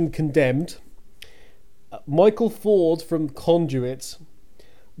Thomas from Condemned, Michael Ford from Conduit,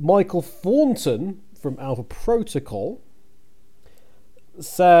 Michael Thornton from Alpha Protocol,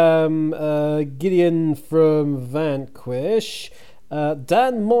 Sam Gideon from Vanquish,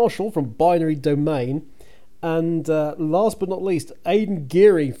 Dan Marshall from Binary Domain, and last but not least, Aidan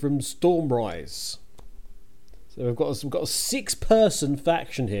Geary from Stormrise. So we've got a 6-person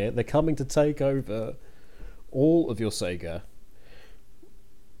faction here. They're coming to take over all of your Sega.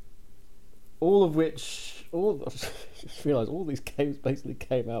 All of which, I just realised all these games basically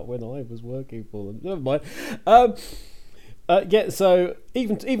came out when I was working for them. Never mind. So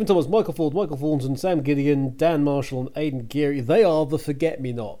even Thomas, Michael Ford, Michael Thornton, Sam Gideon, Dan Marshall, and Aidan Geary, they are the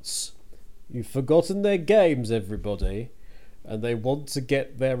Forget-Me-Nots. You've forgotten their games, everybody, and they want to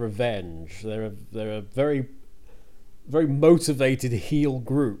get their revenge. They're a very, very motivated heel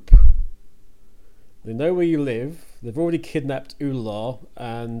group. They know where you live. They've already kidnapped Ula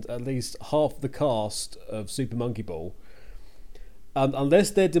and at least half the cast of Super Monkey Ball. And unless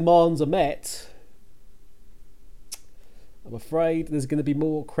their demands are met, I'm afraid there's going to be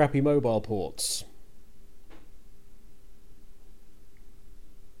more crappy mobile ports.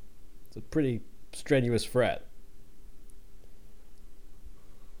 It's a pretty strenuous threat.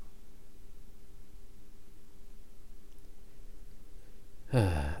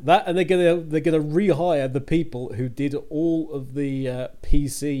 That, and they're gonna rehire the people who did all of the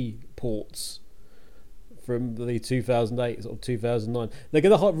PC ports from the 2008 or 2009. They're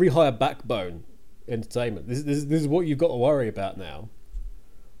gonna rehire Backbone Entertainment. This is what you've got to worry about now.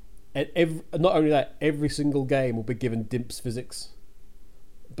 And not only that, every single game will be given DIMPS physics,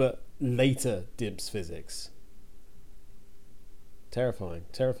 but later DIMPS physics. Terrifying.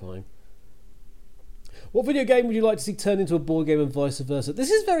 What video game would you like to see turned into a board game and vice versa? This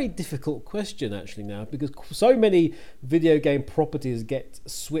is a very difficult question actually now, because so many video game properties get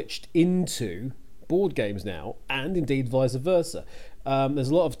switched into board games now, and indeed vice versa. There's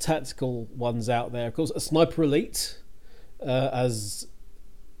a lot of tactical ones out there. Of course, Sniper Elite, Rebellion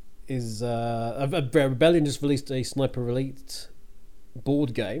just released a Sniper Elite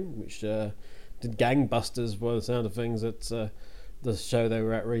board game, which did gangbusters by the sound of things at the show they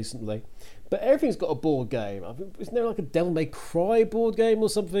were at recently. But everything's got a board game. I think, isn't there like a Devil May Cry board game or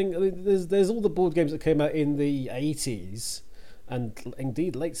something? I mean, there's all the board games that came out in the 80s and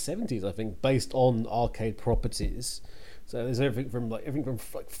indeed late 70s, I think, based on arcade properties. So there's everything from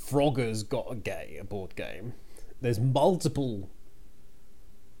Frogger's got a board game. There's multiple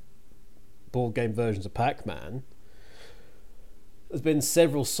board game versions of Pac-Man. There's been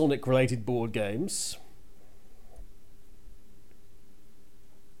several Sonic-related board games.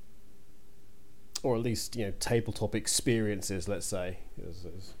 Or at least, tabletop experiences, let's say.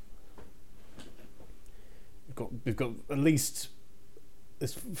 We've got at least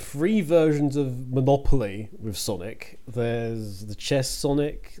there's 3 versions of Monopoly with Sonic. There's the chess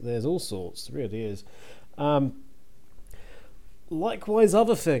Sonic. There's all sorts. There really is. Likewise,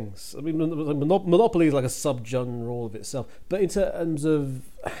 other things. I mean, Monopoly is like a subgenre all of itself. But in terms of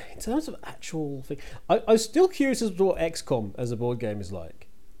actual thing, I'm still curious as to what XCOM as a board game is like.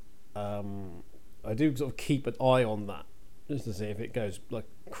 I do sort of keep an eye on that just to see if it goes like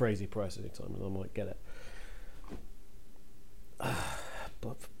crazy price any time, and I might get it.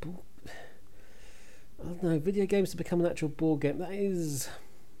 But I don't know, video games to become an actual board game, that is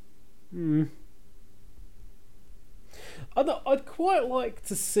I'd quite like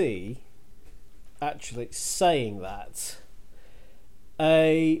to see, actually saying that,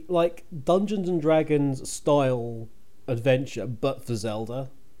 a like Dungeons and Dragons style adventure but for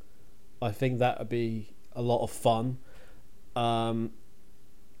Zelda. I think that would be a lot of fun.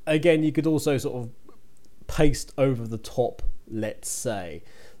 Again, you could also sort of paste over the top, let's say,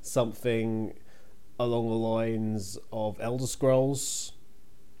 something along the lines of Elder Scrolls.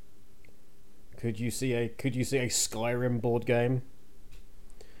 Could you see a Skyrim board game?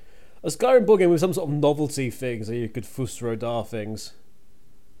 A Skyrim board game with some sort of novelty thing, so you could Fus Rodar things.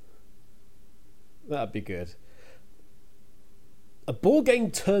 That'd be good. A board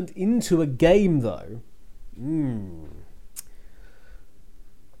game turned into a game, though.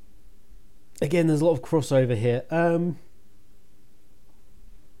 Again, there's a lot of crossover here.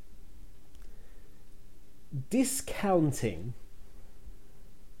 Discounting.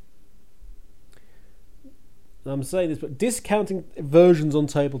 I'm saying this, but discounting versions on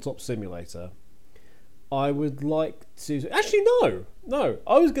Tabletop Simulator, I would like to... Actually, no.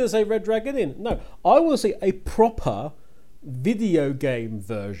 I was going to say Red Dragon Inn. No, I want to see a proper video game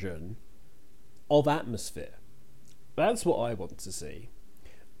version of Atmosphere. That's what I want to see.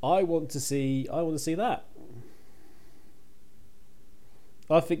 I want to see that.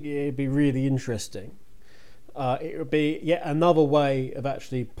 I think it'd be really interesting. It would be yet another way of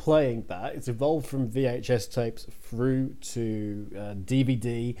actually playing that. It's evolved from VHS tapes through to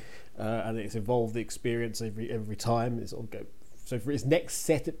DVD, and it's evolved the experience every time. It's all go. So for its next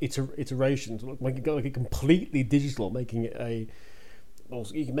set of iterations, make it go like a completely digital, making it a. Well,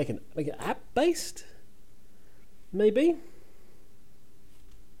 you can make it app based. Maybe.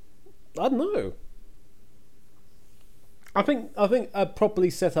 I don't know. I think a properly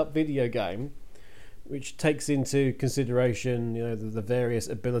set up video game, which takes into consideration, the various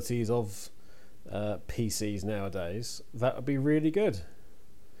abilities of PCs nowadays, that would be really good.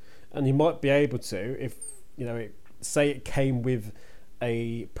 And you might be able to, if say it came with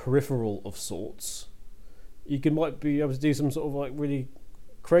a peripheral of sorts, might be able to do some sort of like really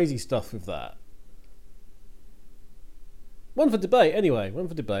crazy stuff with that. One for debate, anyway.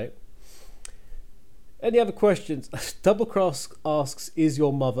 Any other questions? Double Cross asks, is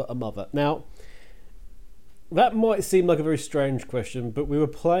your mother a mother? Now, that might seem like a very strange question, but we were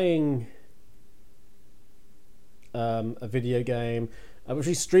playing a video game. I was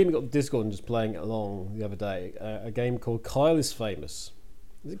actually streaming on Discord and just playing it along the other day. A game called Kyle is Famous.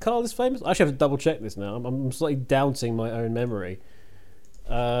 Is it Kyle is Famous? I actually have to double check this now. I'm slightly doubting my own memory.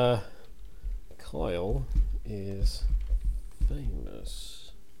 Kyle is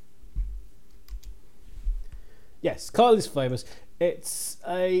Famous. Yes, Kyle is Famous. You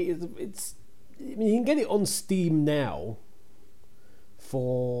can get it on Steam now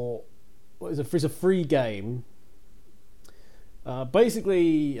for it's a free game.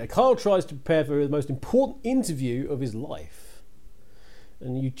 Basically, Kyle tries to prepare for the most important interview of his life,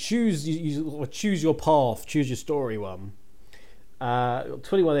 and you choose your path, choose your story one.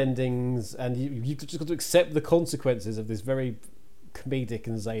 21 endings, and you've just got to accept the consequences of this very comedic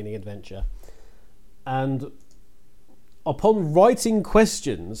and zany adventure. And upon writing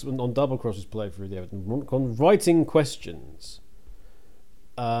questions on Double Cross's playthrough, on writing questions,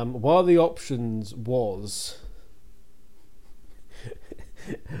 one of the options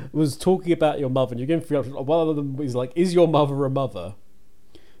was talking about your mother, and you're given three options. One of them is like, is your mother a mother?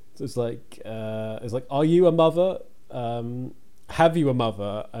 So it's like, are you a mother? Have you a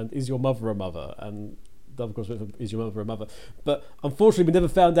mother? And is your mother a mother? And Double Cross went for, is your mother a mother? But unfortunately, we never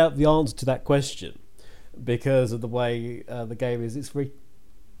found out the answer to that question because of the way the game is. It's very,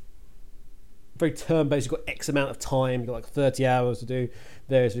 very turn-based. You've got X amount of time. You've got like 30 hours to do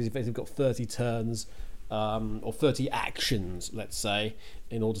various things. You've got 30 turns. Or 30 actions, let's say,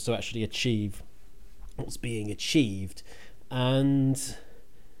 in order to actually achieve what's being achieved. And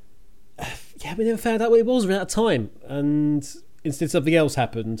we never found out what it was. We ran out of time, and instead something else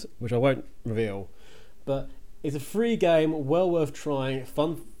happened, which I won't reveal. But it's a free game, well worth trying.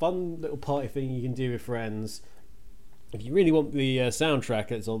 Fun little party thing you can do with friends. If you really want the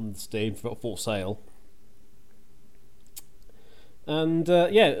soundtrack, it's on Steam for sale. And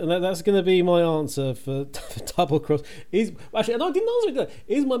that's going to be my answer for Double Cross. And I didn't answer it.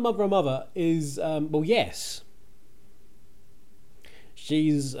 Is my mother a mother? Well, yes.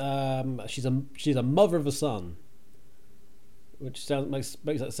 She's a mother of a son, which makes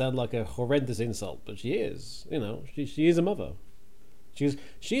that sound like a horrendous insult, but she is. She is a mother.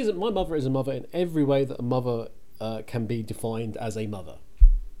 My mother is a mother in every way that a mother can be defined as a mother.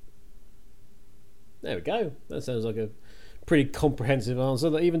 There we go. That sounds like a pretty comprehensive answer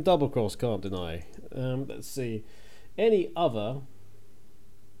that even Double Cross can't deny. Let's see. Any other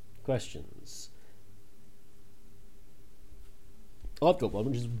questions? I've got one,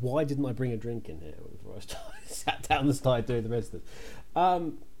 which is, why didn't I bring a drink in here before I sat down and started doing the rest of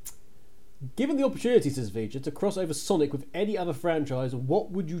it? Given the opportunity, says Feature, to cross over Sonic with any other franchise,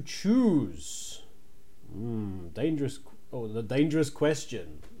 what would you choose? Dangerous. Oh, the dangerous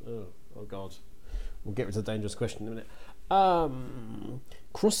question. Oh God. We'll get to the dangerous question in a minute.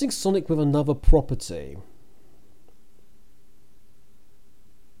 Crossing Sonic with another property.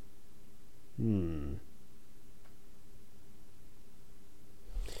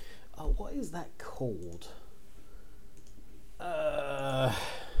 Oh, what is that called?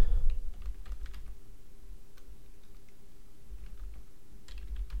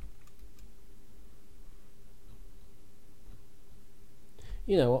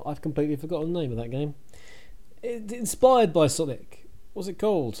 You know what? I've completely forgotten the name of that game. It's inspired by Sonic. What's it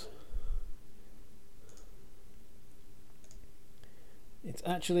called? It's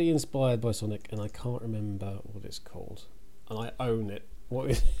actually inspired by Sonic, and I can't remember what it's called. And I own it.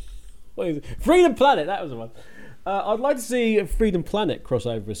 What is it? Freedom Planet! That was the one. I'd like to see Freedom Planet cross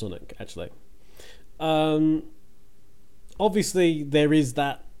over with Sonic, actually. Obviously, there is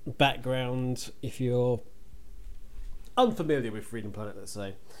that background, if you're unfamiliar with Freedom Planet, let's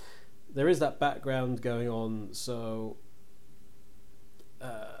say. There is that background going on, so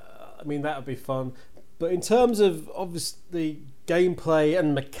I mean, that would be fun. But in terms of, obviously, gameplay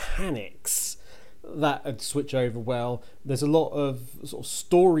and mechanics, that would switch over well. There's a lot of sort of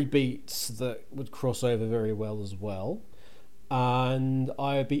story beats that would cross over very well as well. And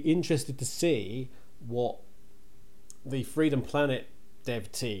I'd be interested to see what the Freedom Planet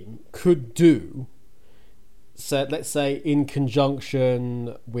dev team could do. So let's say in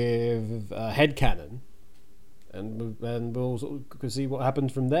conjunction with Headcanon, and we'll sort of see what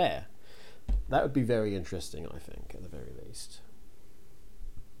happens from there. That would be very interesting, I think, at the very least.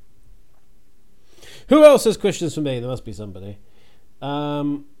 Who else has questions for me? There must be somebody.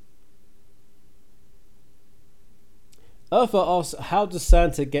 Urfa asks, how does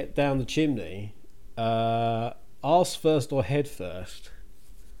Santa get down the chimney? Arse first or head first?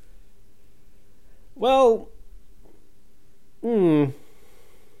 Well, well,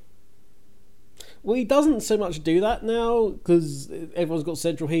 he doesn't so much do that now because everyone's got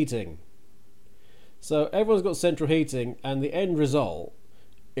central heating. So everyone's got central heating, and the end result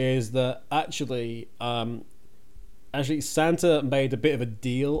is that actually Santa made a bit of a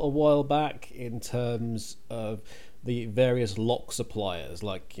deal a while back in terms of the various lock suppliers,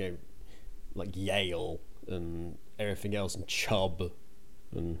 like Yale and everything else, and Chubb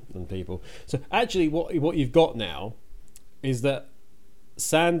and people. So actually, what you've got now is that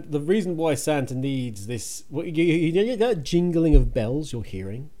the reason why Santa needs this, you know that jingling of bells you're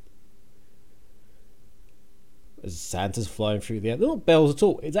hearing as Santa's flying through the air. They're not bells at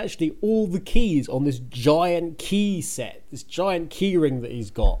all. It's actually all the keys on this giant key set, this giant key ring that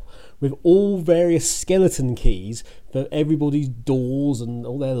he's got, with all various skeleton keys for everybody's doors and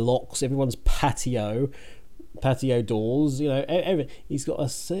all their locks, everyone's patio doors. You know, everything. He's got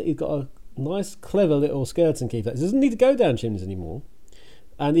a nice, clever little skeleton key. He doesn't need to go down chimneys anymore.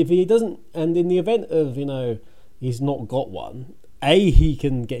 And if he doesn't, and in the event of, he's not got one, he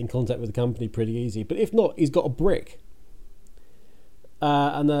can get in contact with the company pretty easy. But if not, he's got a brick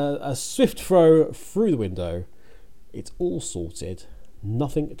and a swift throw through the window. It's all sorted.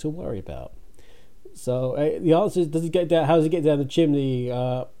 Nothing to worry about. So the answer is, does he get down? How does he get down the chimney?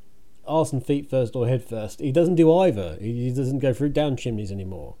 Arse and feet first or head first? He doesn't do either. He doesn't go through down chimneys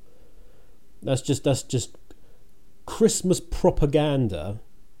anymore. That's just Christmas propaganda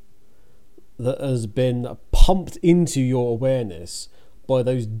that has been pumped into your awareness by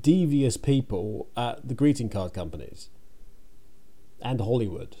those devious people at the greeting card companies and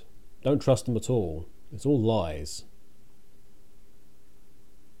Hollywood. Don't trust them at all. It's all lies.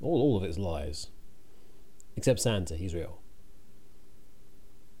 All of it's lies. Except Santa, he's real.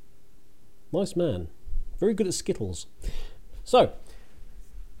 Nice man. Very good at Skittles. So,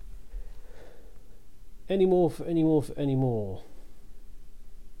 any more?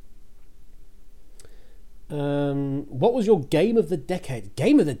 What was your game of the decade?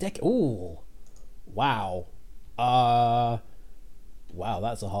 Game of the decade? Ooh. Wow. Wow,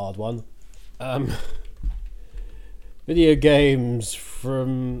 that's a hard one. Video games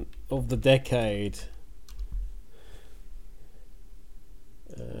of the decade.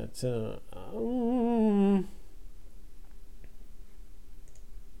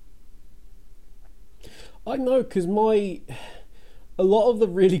 I know, because a lot of the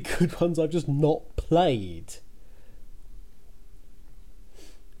really good ones I've just not played.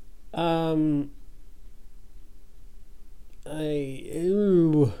 From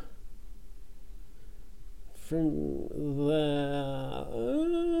there,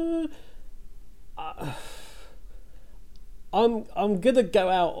 I'm I'm gonna go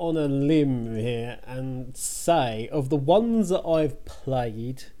out on a limb here and say, of the ones that I've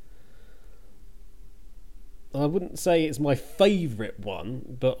played, I wouldn't say it's my favourite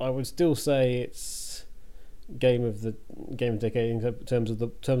one, but I would still say it's game of decade in terms of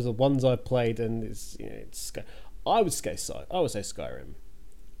the ones I've played, and it's I would say Skyrim.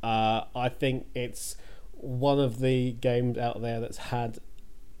 I think it's one of the games out there that's had,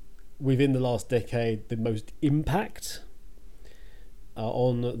 within the last decade, the most impact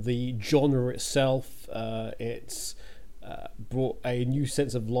on the genre itself. It's brought a new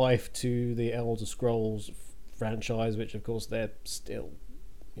sense of life to the Elder Scrolls franchise, which of course they're still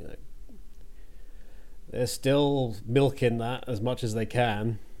milking that as much as they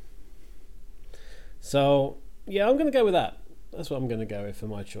can. So yeah, I'm going to go with that. That's what I'm going to go with for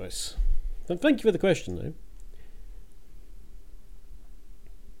my choice. And thank you for the question, though.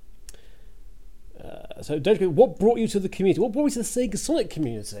 So, what brought you to the community? What brought you to the Sega Sonic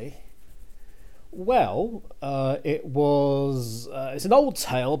community? Well, it was... it's an old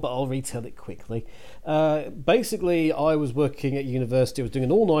tale, but I'll retell it quickly. Basically, I was working at university. I was doing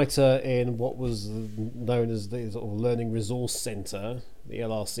an all-nighter in what was known as the sort of Learning Resource Centre, the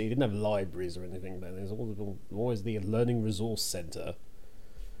LRC. It didn't have libraries or anything then. There was always the Learning Resource Centre.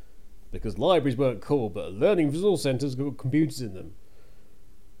 Because libraries weren't cool, but Learning Resource Centres got computers in them.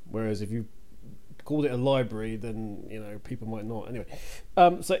 Whereas if you called it a library, then people might not. Anyway,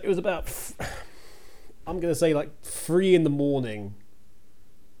 so it was about I'm going to say like 3 a.m.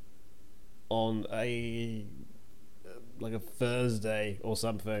 on a Thursday or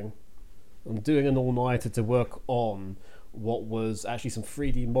something. I'm doing an all-nighter to work on what was actually some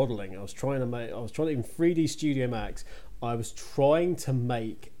 3D modelling. I was trying in 3D Studio Max. I was trying to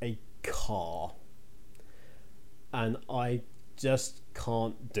make a car, and I just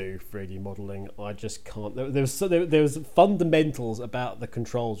can't do 3D modelling. I just can't. There was fundamentals about the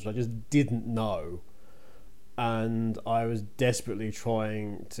controls which I just didn't know, and I was desperately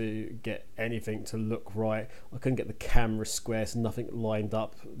trying to get anything to look right. I couldn't get the camera square, so nothing lined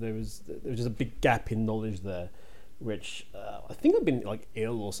up. There was just a big gap in knowledge there, which I think I'd been like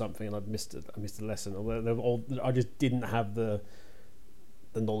ill or something, and I missed a lesson, or I just didn't have the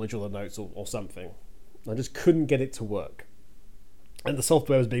knowledge or the notes or something. I just couldn't get it to work. And the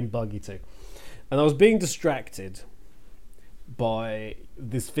software was being buggy too. And I was being distracted by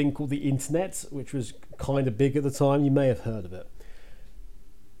this thing called the internet, which was kind of big at the time. You may have heard of it.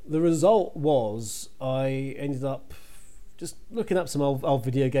 The result was I ended up just looking up some old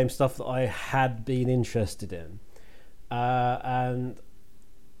video game stuff that I had been interested in. And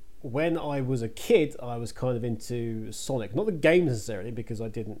when I was a kid, I was kind of into Sonic. Not the game necessarily, because I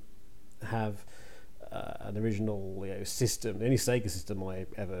didn't have an original system. The only Sega system I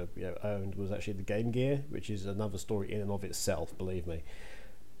ever owned was actually the Game Gear, which is another story in and of itself, believe me.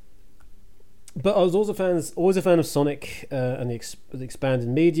 But I was always a fan of Sonic and the expanded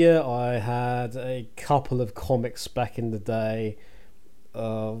media. I had a couple of comics back in the day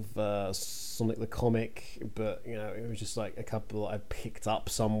of Sonic the comic, but it was just like a couple I picked up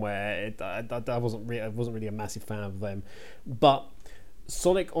somewhere. I wasn't really a massive fan of them, but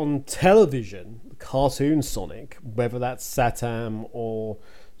Sonic on television, cartoon Sonic, whether that's Satam or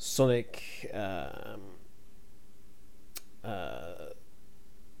Sonic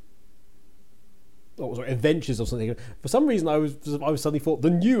Adventures or something. For some reason, I was suddenly thought the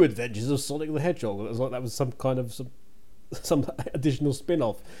new Adventures of Sonic the Hedgehog. It was like that was some kind of some additional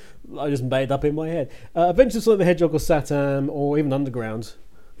spin-off I just made up in my head. Adventures of Sonic the Hedgehog or Satam or even Underground.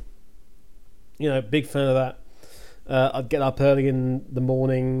 Big fan of that. I'd get up early in the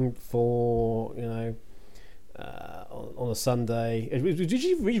morning for on a Sunday. It was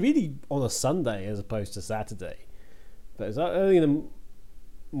really on a Sunday as opposed to Saturday, but it was early in the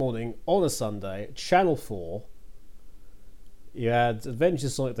morning on a Sunday. Channel 4. You had Adventures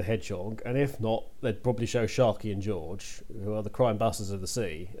of Sonic the Hedgehog, and if not, they'd probably show Sharky and George, who are the crime busters of the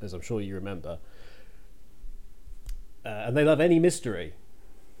sea, as I'm sure you remember. And they love any mystery,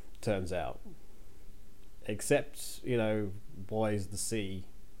 turns out. Except, why is the sea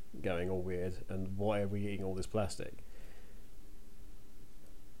going all weird, and why are we eating all this plastic?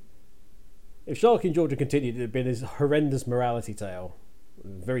 If Sharky and George had continued, it had been this horrendous morality tale.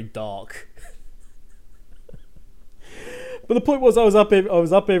 Very dark. But the point was, I was up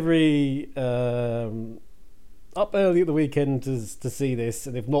every up early at the weekend to see this,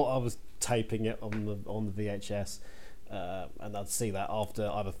 and if not, I was taping it on the VHS, and I'd see that after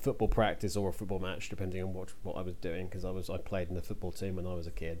either football practice or a football match, depending on what I was doing, because I played in the football team when I was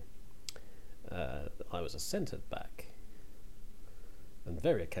a kid. I was a centre back, and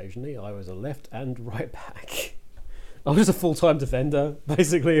very occasionally I was a left and right back. I was just a full-time defender,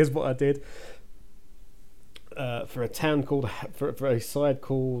 basically, is what I did. For a town called for a side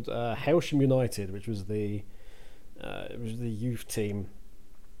called Hailsham United, which was the youth team,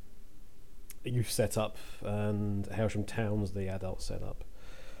 youth setup, and Hailsham Town's the adult setup.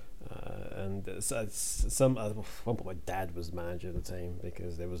 And some at one point my dad was manager of the team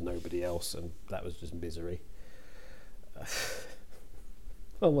because there was nobody else, and that was just misery.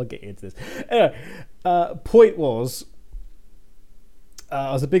 I won't get into this. Anyway, point was,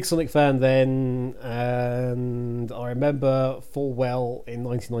 I was a big Sonic fan then, and I remember full well in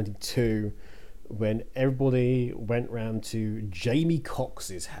 1992 when everybody went round to Jamie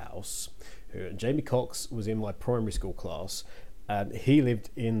Cox's house. Jamie Cox was in my primary school class, and he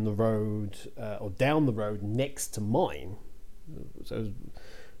lived in the road, or down the road next to mine. So,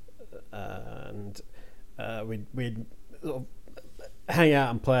 and we'd sort of hang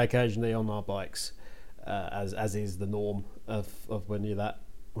out and play occasionally on our bikes, as is the norm of when you're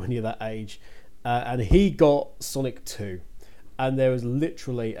that age. And he got Sonic 2, and there was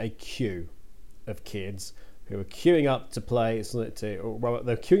literally a queue of kids who were queuing up to play Sonic 2, or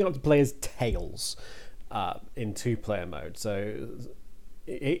they're queuing up to play as Tails in 2-player mode. So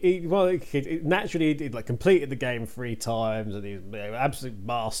he naturally like completed the game 3 times, and he was an absolute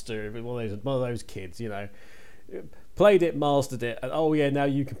master. One of those kids, played it, mastered it, and oh yeah, now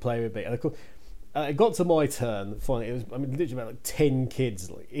you can play with me. And of course, it got to my turn. Finally, it was literally about like 10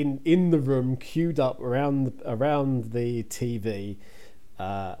 kids in the room, queued up around the TV,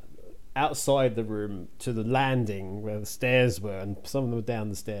 outside the room to the landing where the stairs were, and some of them were down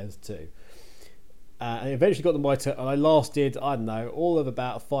the stairs too. And it eventually got to my turn, and I lasted, I don't know, all of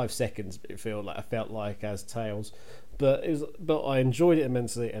about 5 seconds. I felt like as Tails, but I enjoyed it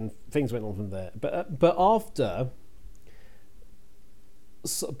immensely, and things went on from there. But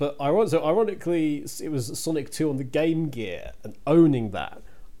ironically, it was Sonic 2 on the Game Gear, and owning that,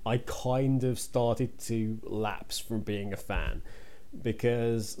 I kind of started to lapse from being a fan,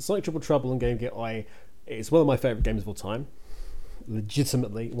 because Sonic Triple Trouble on Game Gear, it's one of my favourite games of all time.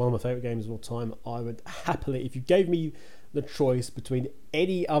 Legitimately one of my favourite games of all time. I would happily, if you gave me the choice between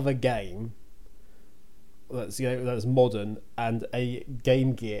any other game that's modern and a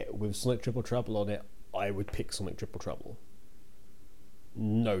Game Gear with Sonic Triple Trouble on it, I would pick Sonic Triple Trouble.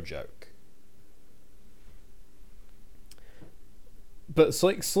 No joke. But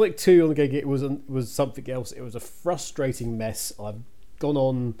Sonic 2 on the Game Gear was something else. It was a frustrating mess. I've gone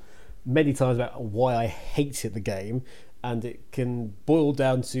on many times about why I hated the game, and it can boil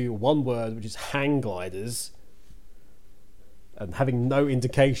down to one word, which is hang gliders, and having no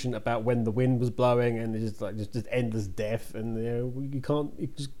indication about when the wind was blowing, and it's just endless death, and you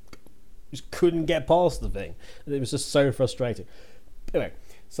just couldn't get past the thing, and it was just so frustrating. Anyway,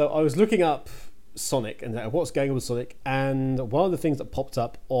 so I was looking up Sonic and what's going on with Sonic, and one of the things that popped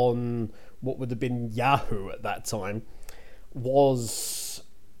up on what would have been Yahoo at that time was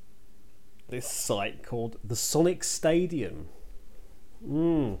this site called the Sonic Stadium.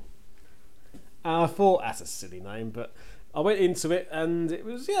 And I thought, that's a silly name, but I went into it, and it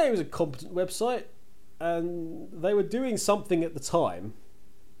was a competent website, and they were doing something at the time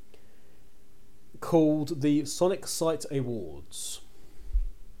called the Sonic Site Awards.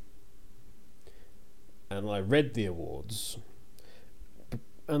 And I read the awards,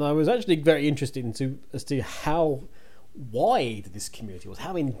 and I was actually very interested as to how wide this community was,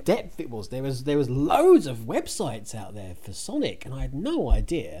 how in depth it was. There was loads of websites out there for Sonic, and I had no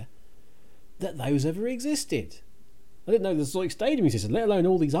idea that those ever existed. I didn't know the Sonic Stadium existed, let alone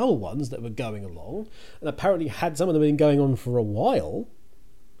all these other ones that were going along, and apparently had some of them been going on for a while.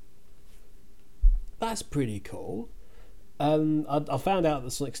 That's pretty cool. I found out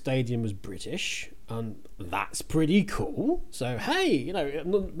that Sonic Stadium was British, and that's pretty cool. So hey,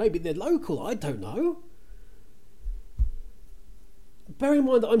 maybe they're local, I don't know. Bear in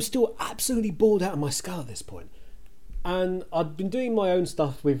mind that I'm still absolutely bored out of my skull at this point. And I'd been doing my own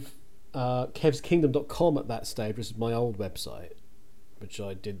stuff with kevskingdom.com at that stage, which is my old website, which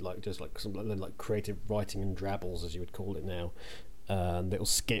I did some creative writing and drabbles, as you would call it now, little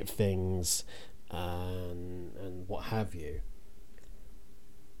skit things, and what have you.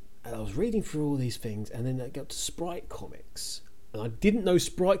 And I was reading through all these things, and then I got to Sprite Comics, and I didn't know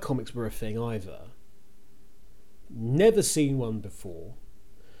Sprite Comics were a thing either. Never seen one before.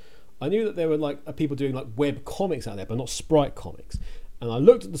 I knew that there were people doing web comics out there, but not Sprite Comics. And I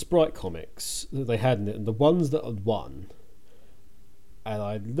looked at the Sprite Comics that they had in it, and the ones that had won. And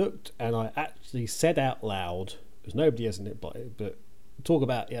I looked, and I actually said out loud, there's nobody else in it, but talk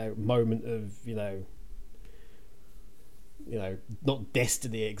about moment of not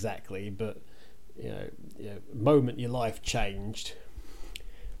destiny exactly, but moment your life changed,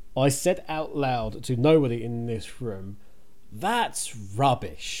 I said out loud to nobody in this room, "That's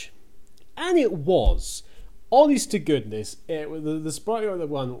rubbish," and it was. Honest to goodness, it was the Sprite Roller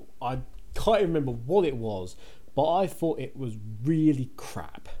one. I can't even remember what it was, but I thought it was really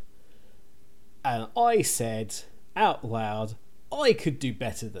crap, and I said out loud, I could do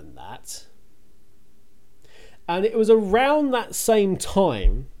better than that. And it was around that same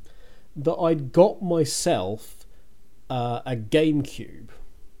time that I'd got myself a GameCube.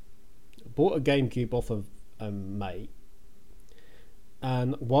 I bought a GameCube off of a mate,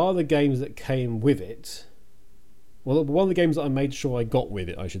 and one of the games that came with it, well, one of the games that I made sure I got with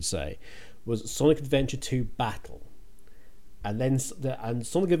it, I should say, was Sonic Adventure 2 Battle. And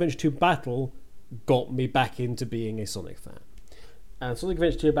Sonic Adventure 2 Battle got me back into being a Sonic fan. And Sonic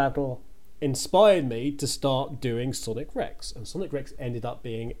Adventure 2 Battle inspired me to start doing Sonic Rex. And Sonic Rex ended up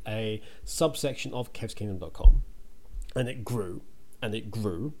being a subsection of KevsKingdom.com. And it grew, and it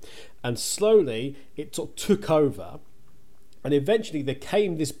grew, and slowly it sort of took over. And eventually there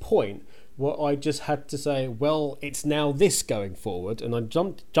came this point where I just had to say, well, it's now this going forward. And I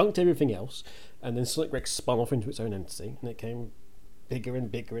junked everything else. And then Sonic Rex spun off into its own entity. And it came bigger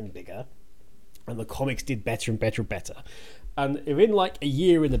and bigger and bigger. And the comics did better and better and better. And within like a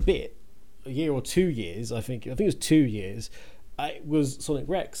year and a bit, a year or 2 years, I think it was 2 years, it was Sonic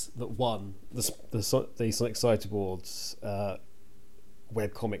Rex that won the Sonic Site Awards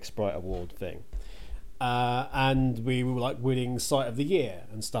webcomic Sprite Award thing. And we were like winning Site of the Year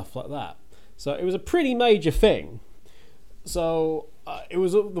and stuff like that. So it was a pretty major thing. So it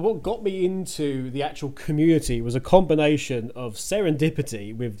was what got me into the actual community was a combination of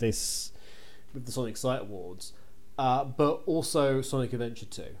serendipity with the Sonic Site Awards, but also Sonic Adventure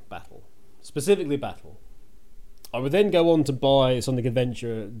 2 Battle, specifically Battle. I would then go on to buy Sonic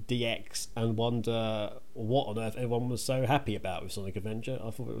Adventure DX and wonder what on earth everyone was so happy about with Sonic Adventure. I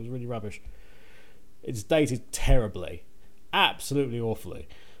thought it was really rubbish. It's dated terribly, absolutely awfully,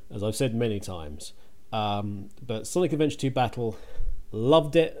 as I've said many times. But Sonic Adventure 2 Battle,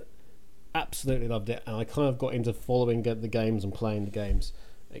 loved it, absolutely loved it, and I kind of got into following the games and playing the games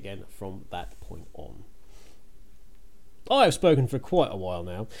again from that point on. I have spoken for quite a while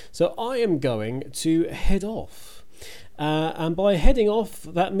now, so I am going to head off. And by heading off,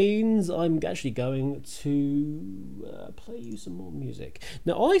 that means I'm actually going to play you some more music.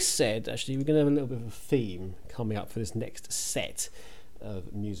 Now, I said, actually, we're going to have a little bit of a theme coming up for this next set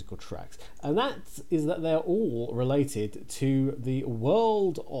of musical tracks. And that is that they're all related to the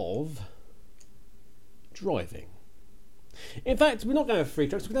world of driving. In fact, we're not going to have 3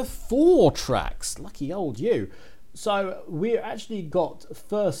 tracks, we're going to have 4 tracks. Lucky old you. So we actually got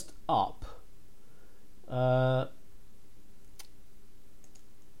first up DK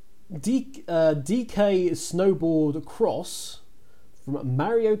Snowboard Cross from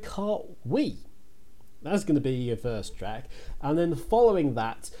Mario Kart Wii. That's going to be your first track, and then following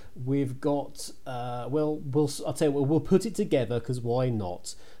that we've got we'll put it together because why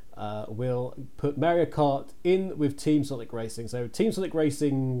not? We'll put Mario Kart in with Team Sonic Racing. So Team Sonic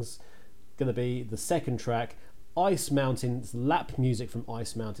Racing's going to be the second track. Ice Mountain's lap music from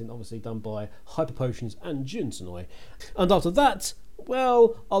Ice Mountain, obviously done by Hyper Potions and Junsanoi. And after that,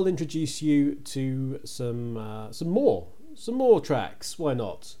 well, I'll introduce you to some more tracks. Why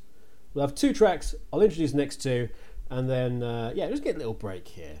not? We'll have 2 tracks. I'll introduce the next 2, and then just get a little break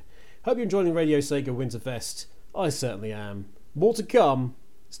here. Hope you're enjoying Radio Sega Winterfest. I certainly am. More to come.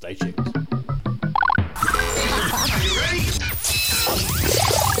 Stay tuned. Are you ready?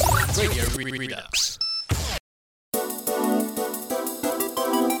 Radio Redux.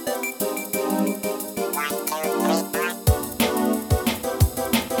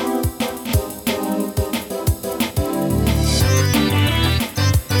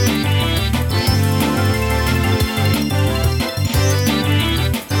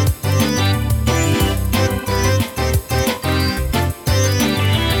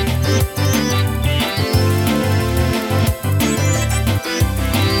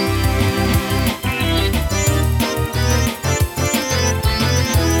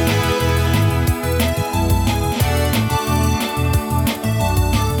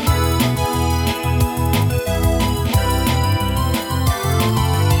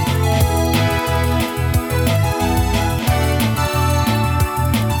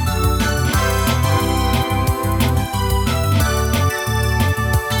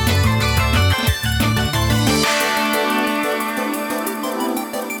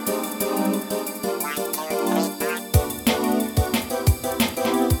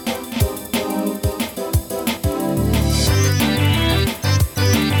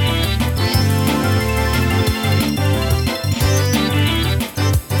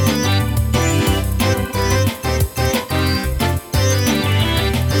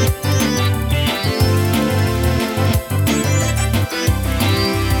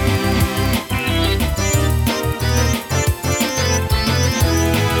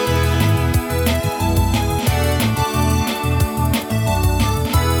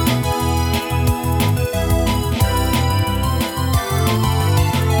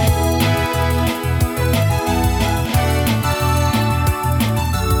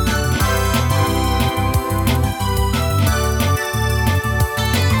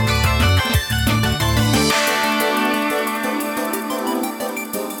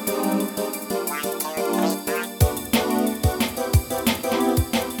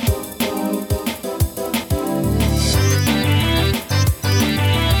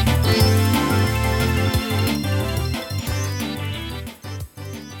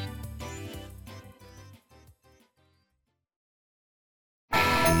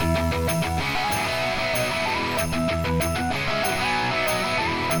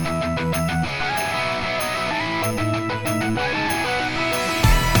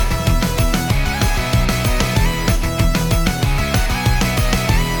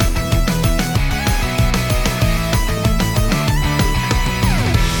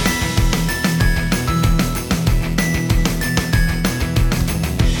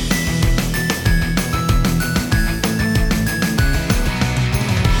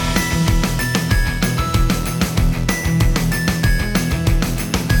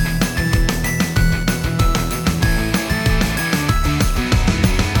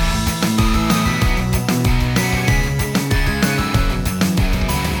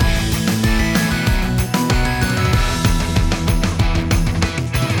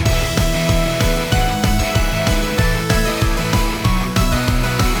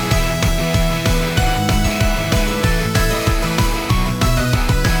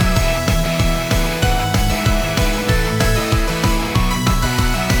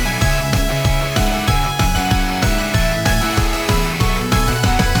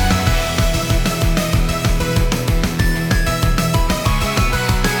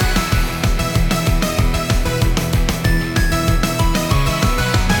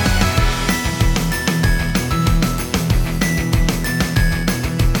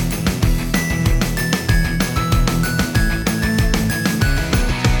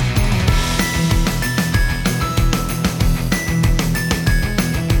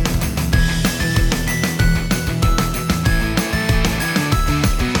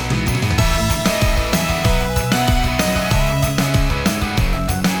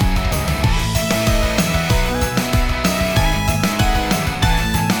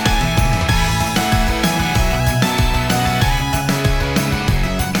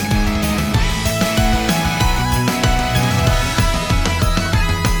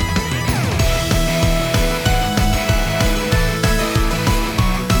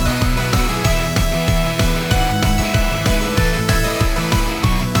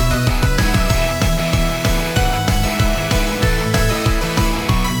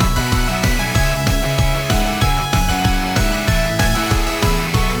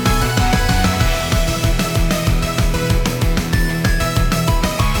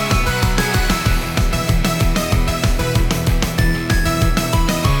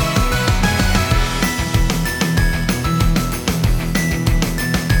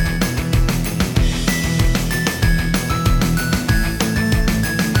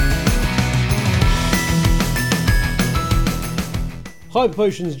 Hyper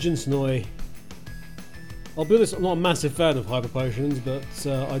Potions Jinsenoi. I'll be honest, I'm not a massive fan of Hyper Potions, but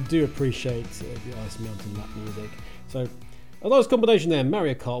I do appreciate the Ice Mountain Lap music. So, a nice combination there,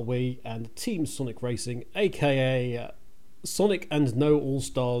 Mario Kart Wii and Team Sonic Racing, aka Sonic and No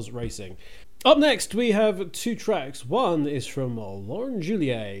All-Stars Racing. Up next, we have two tracks. One is from Laurent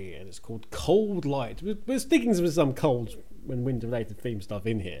Julier, and it's called Cold Light. We're sticking with some cold and winter-related theme stuff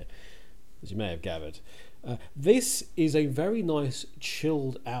in here, as you may have gathered. This is a very nice,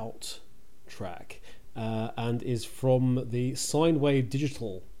 chilled-out track, and is from the Sine Wave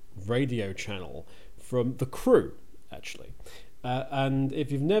Digital radio channel from The Crew, actually. And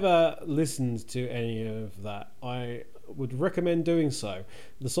if you've never listened to any of that, I would recommend doing so.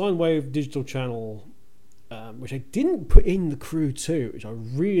 The Sine Wave Digital channel, which I didn't put in The Crew 2, which I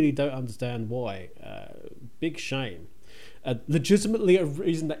really don't understand why. Big shame. Legitimately a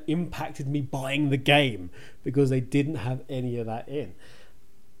reason that impacted me buying the game, because they didn't have any of that in.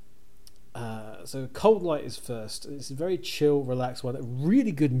 So Cold Light is first. It's a very chill, relaxed one.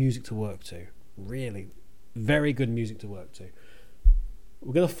 Really good music to work to. Really, very good music to work to.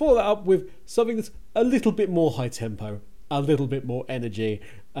 We're going to follow that up with something that's a little bit more high tempo, a little bit more energy,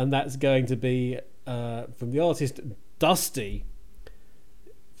 and that's going to be from the artist Dusty,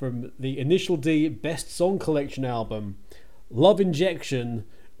 from the Initial D Best Song Collection album, Love Injection,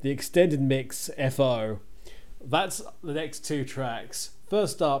 the extended mix, FO. That's the next two tracks.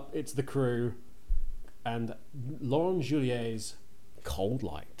 First up, it's The Crew and Laurent Julier's Cold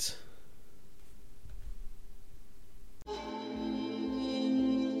Light.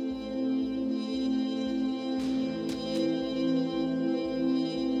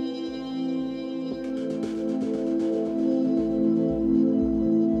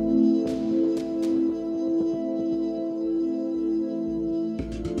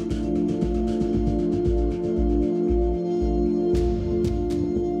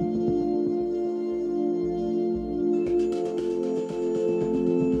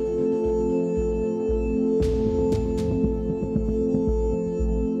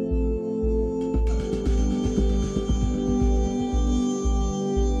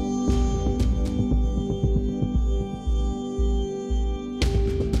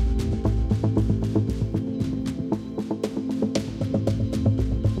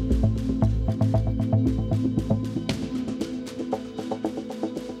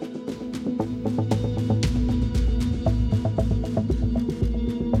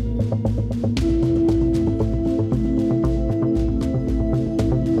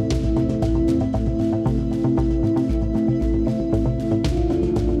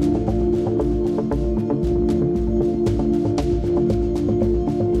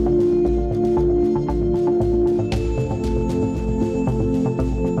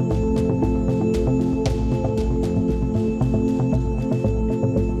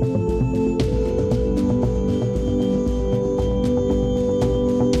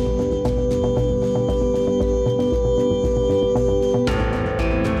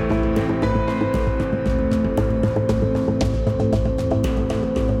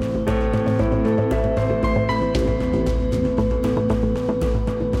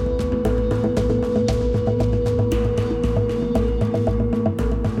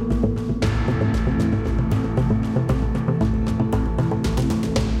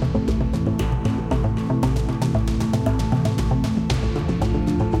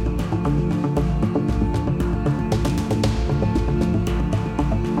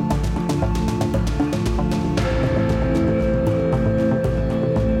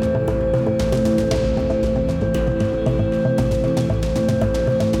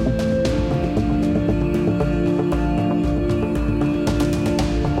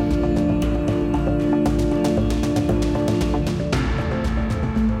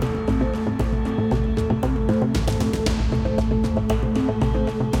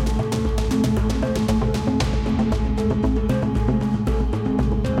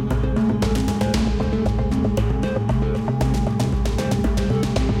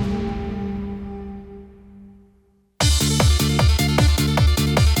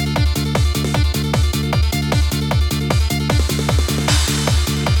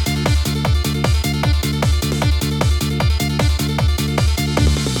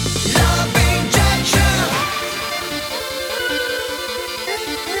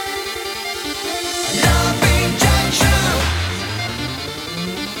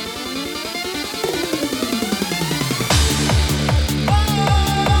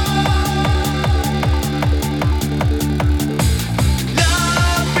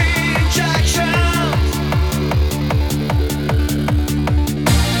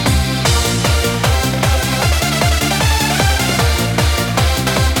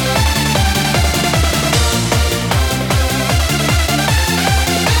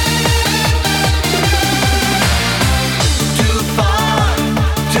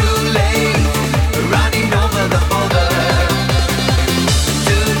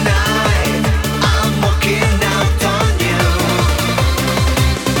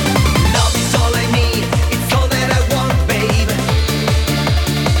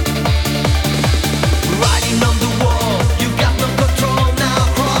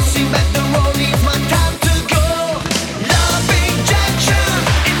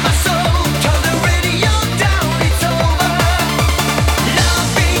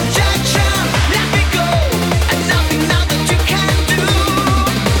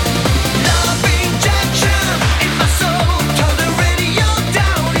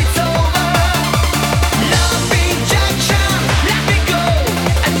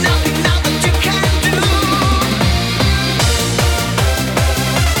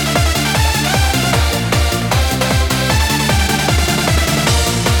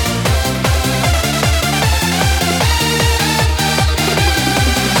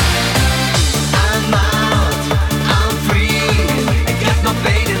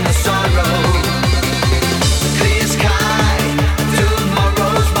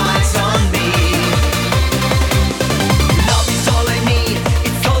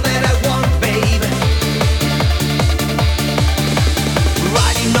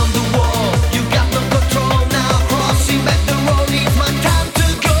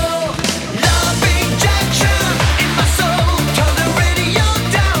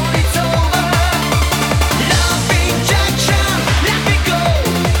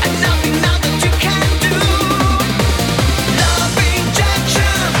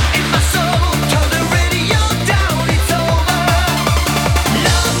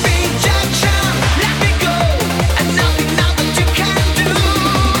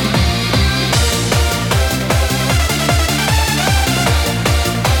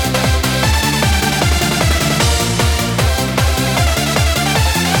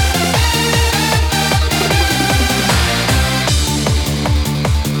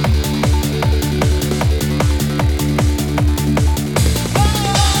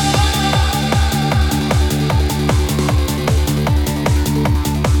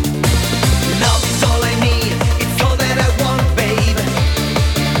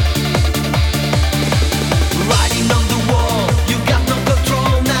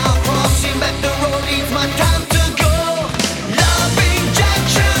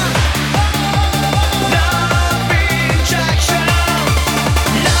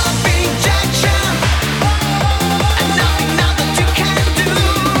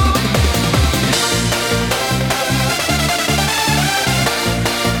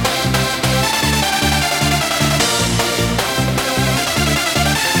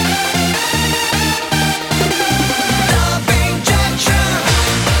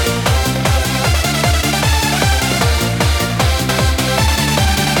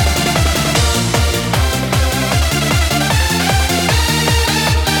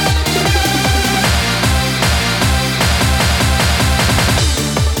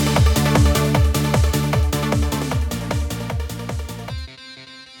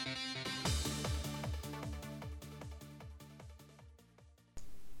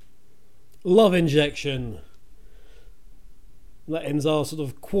 Love Injection. That ends our sort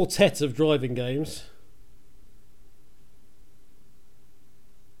of quartet of driving games.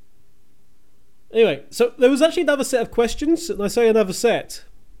 Anyway, so there was actually another set of questions, and I say another set.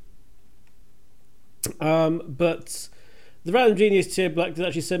 But the Random Genius Tier Black did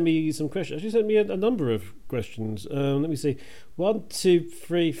actually send me some questions. Actually sent me a number of questions. Let me see. 1, 2,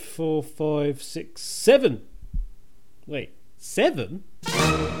 3, 4, 5, 6, 7. Wait, 7?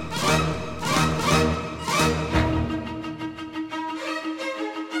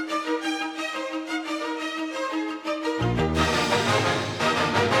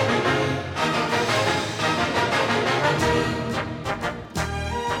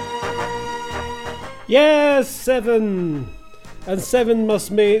 Yes, 7! And 7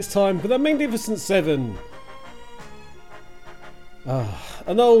 must mean it's time for the Magnificent 7.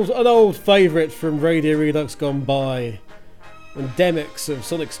 An old favourite from Radio Redux gone by. When Demix of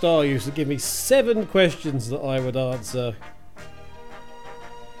Sonic Star used to give me 7 questions that I would answer.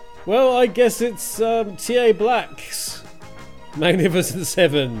 Well, I guess it's TA Black's Magnificent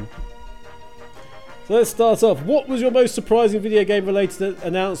 7. So let's start off. What was your most surprising video game related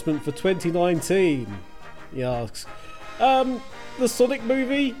announcement for 2019? He asks. The Sonic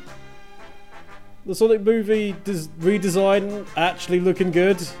movie. The Sonic movie redesign actually looking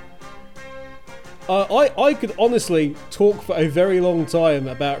good. I could honestly talk for a very long time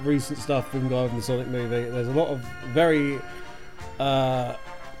about recent stuff involving the Sonic movie. There's a lot of very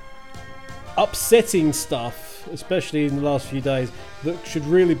upsetting stuff, especially in the last few days, that should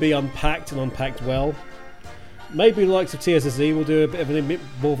really be unpacked and unpacked well. Maybe the likes of TSSE will do a bit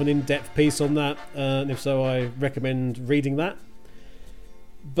more of an in-depth piece on that, and if so, I recommend reading that.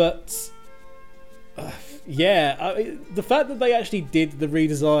 But the fact that they actually did the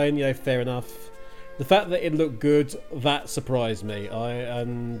redesign, fair enough. The fact that it looked good, that surprised me.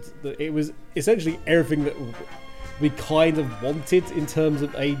 And it was essentially everything that we kind of wanted in terms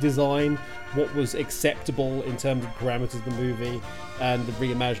of a design, what was acceptable in terms of parameters of the movie, and the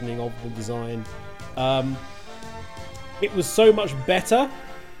reimagining of the design. It was so much better.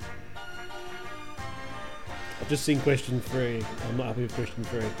 I've just seen question 3. I'm not happy with question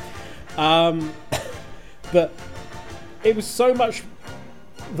 3. But it was so much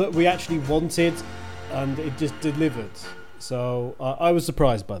that we actually wanted, and it just delivered. So I was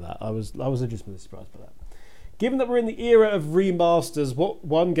surprised by that. I was legitimately surprised by that. Given that we're in the era of remasters, what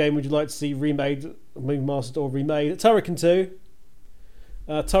one game would you like to see remastered or remade? Turrican 2.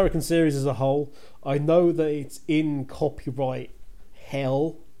 Turrican series as a whole. I know that it's in copyright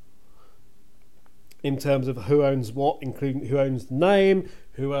hell in terms of who owns what, including who owns the name,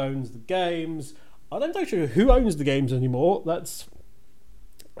 who owns the games. I don't actually know who owns the games anymore. That's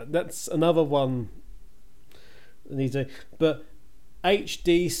another one. But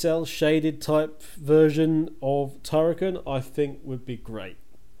HD cell shaded type version of Turrican, I think would be great.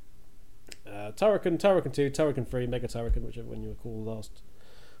 Turrican 2, Turrican 3, Mega Turrican, whichever one you would call the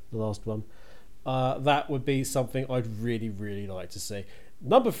last one. That would be something I'd really, really like to see.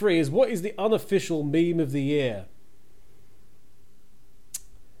 Number 3 is, what is the unofficial meme of the year?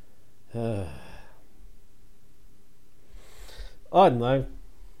 I don't know.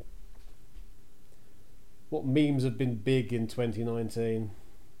 What memes have been big in 2019?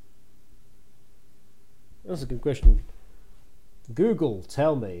 That's a good question. Google,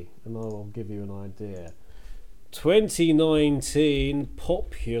 tell me, and I will give you an idea. 2019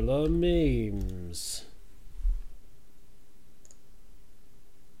 popular memes.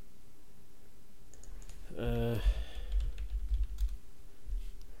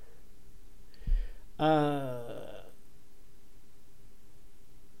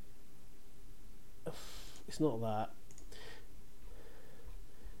 It's not that.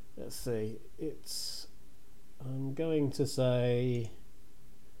 Let's see. I'm going to say.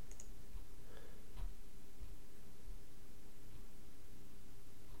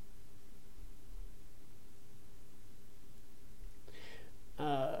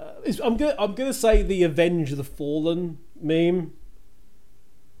 I'm gonna say the Avenge the Fallen meme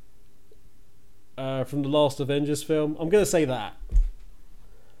from the last Avengers film. I'm gonna say that.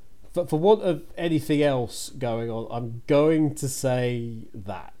 But for want of anything else going on, I'm going to say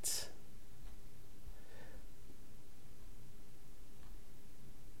that.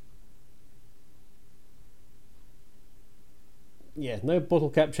 Yeah, no bottle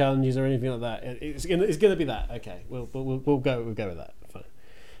cap challenges or anything like that. It's gonna be that. Okay, we'll go with that. Fine.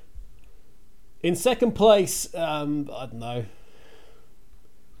 In second place, I don't know.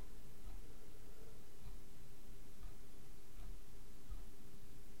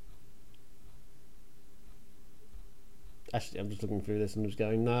 Actually, I'm just looking through this and just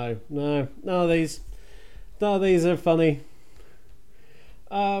going, none of these are funny.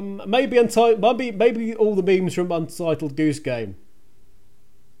 Maybe all the memes from Untitled Goose Game.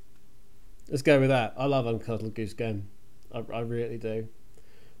 Let's go with that. I love Untitled Goose Game. I really do.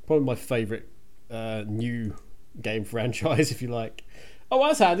 Probably my favourite new game franchise, if you like. Oh,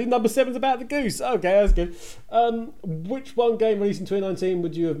 that's handy. Number 7's about the goose. Okay, that's good. Which one game released in 2019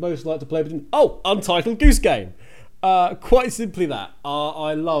 would you have most liked to play between? Oh, Untitled Goose Game. Quite simply that.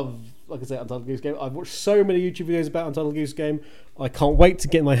 I love, like I say, Untitled Goose Game. I've watched so many YouTube videos about Untitled Goose Game. I can't wait to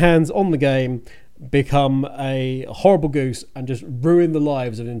get my hands on the game, become a horrible goose, and just ruin the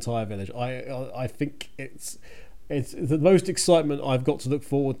lives of an entire village. I think it's the most excitement I've got to look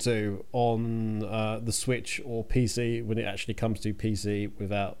forward to on the Switch or PC when it actually comes to PC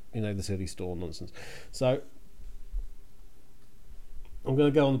without, the silly store nonsense. So I'm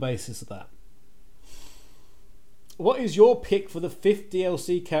going to go on the basis of that. What is your pick for the 5th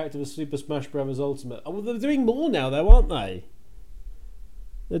DLC character of Super Smash Bros. Ultimate? Oh, well, they're doing more now, though, aren't they?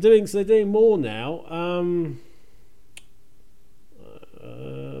 They're doing more now.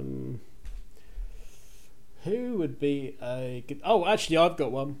 Who would be a good... Oh, actually, I've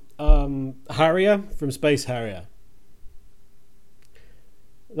got one. Harrier from Space Harrier.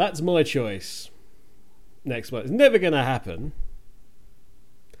 That's my choice. Next one. It's never going to happen.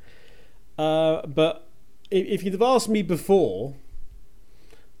 But if you'd have asked me before,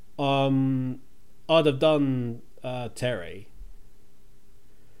 I'd have done Terry.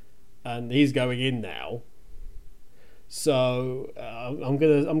 And he's going in now. So I'm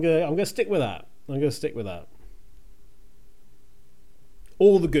gonna stick with that. I'm going to stick with that.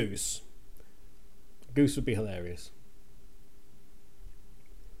 Or the goose. Goose would be hilarious.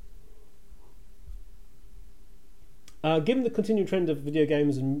 Given the continuing trend of video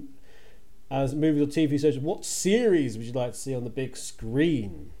games and as movies or TV shows, what series would you like to see on the big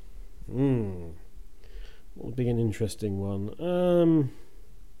screen? What would be an interesting one?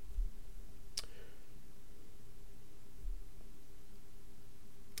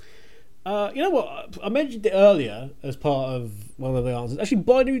 You know what? I mentioned it earlier as part of one of the answers. Actually,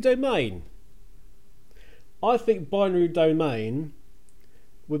 Binary Domain. I think Binary Domain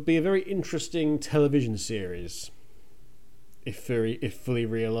would be a very interesting television series if fully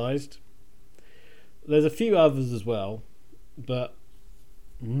realised. There's a few others as well, but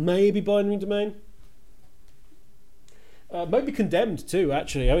maybe Binary Domain. Maybe Condemned too,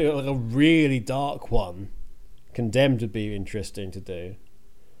 actually. I mean, like a really dark one. Condemned would be interesting to do.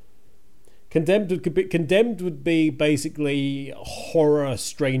 Condemned would be basically horror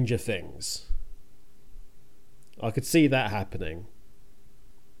Stranger Things. I could see that happening.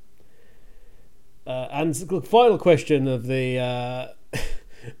 And the final question of the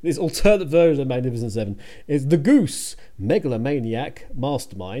this alternate version of Magnificent Seven is the Goose, megalomaniac,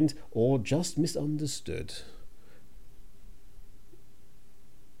 mastermind, or just misunderstood?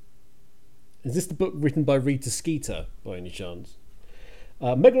 Is this the book written by Rita Skeeter, by any chance?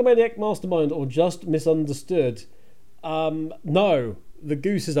 Megalomaniac, mastermind, or just misunderstood? No, the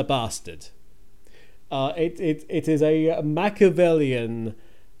Goose is a bastard. It is a Machiavellian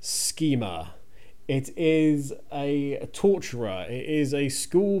schemer. It is a torturer. It is a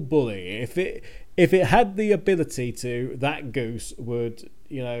school bully. If it had the ability to, that Goose would,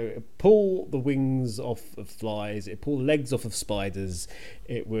 pull the wings off of flies. It pull legs off of spiders.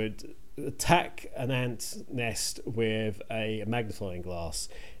 It would attack an ant nest with a magnifying glass.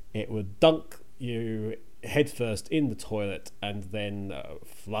 It would dunk you headfirst in the toilet and then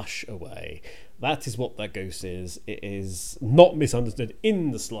flush away. That is what that Goose is. It is not misunderstood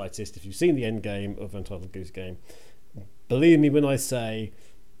in the slightest. If you've seen the end game of Untitled Goose Game, believe me when I say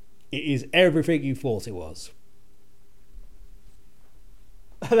it is everything you thought it was.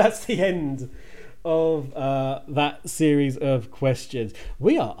 That's the end of that series of questions.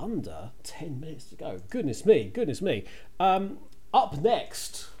 We are under 10 minutes to go. Goodness me. Up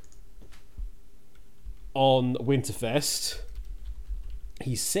next on Winterfest,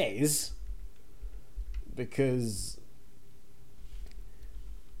 he says, because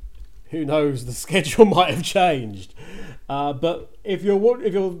who knows, the schedule might have changed, but if you're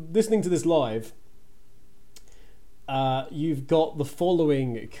listening to this live, you've got the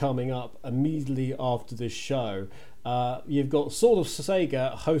following coming up immediately after this show. You've got Sword of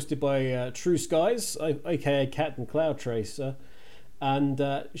Sega, hosted by True Skies, aka Captain Cloud Tracer, and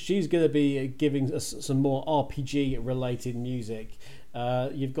she's going to be giving us some more RPG related music.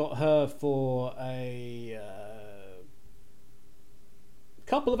 You've got her for a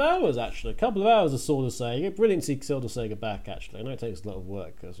couple of hours, actually. A couple of hours of Sword of Sega. Brilliant to see Zelda Sega back, actually. I know it takes a lot of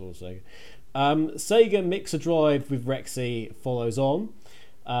work, Sword of Sega. Sega Mixer Drive with Rexy follows on.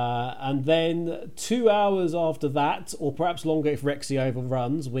 And then 2 hours after that, or perhaps longer if Rexy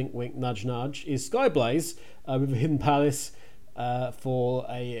overruns, wink wink nudge nudge, is Skyblaze with Hidden Palace for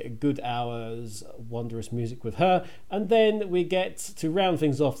a good hour's wondrous music with her. And then we get to round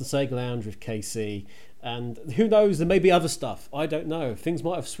things off the Sega Lounge with KC. And who knows, there may be other stuff. I don't know. Things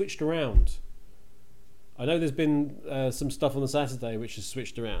might have switched around. I know there's been some stuff on the Saturday which has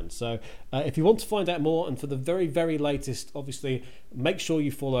switched around. So if you want to find out more, and for the very, very latest, obviously, make sure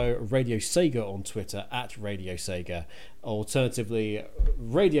you follow Radio Sega on Twitter, at Radio Sega. Alternatively,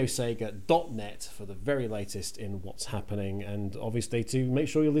 radiosega.net for the very latest in what's happening. And obviously to make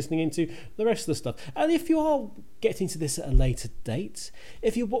sure you're listening into the rest of the stuff. And if you are getting to this at a later date,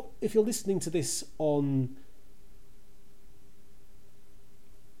 if you're listening to this on...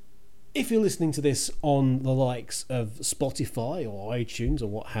 If you're listening to this on the likes of Spotify or iTunes or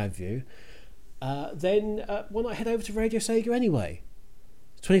what have you, then why not head over to Radio Sega anyway?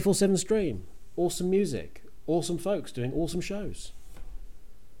 24/7 stream, awesome music, awesome folks doing awesome shows.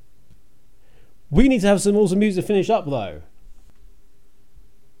 We need to have some awesome music to finish up though.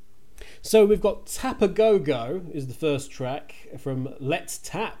 So we've got Tap a Go Go is the first track from Let's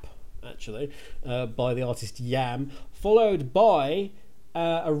Tap, actually, by the artist Yam, followed by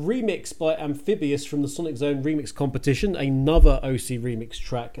a remix by Amphibious from the Sonic Zone remix competition, another OC remix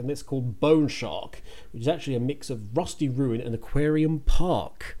track, and it's called Bone Shark, which is actually a mix of Rusty Ruin and Aquarium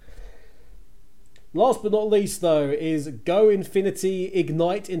Park. Last but not least, though, is Go Infinity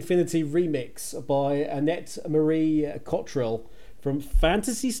Ignite Infinity remix by Annette Marie Cottrell from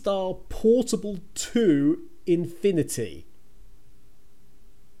Phantasy Star Portable 2 Infinity.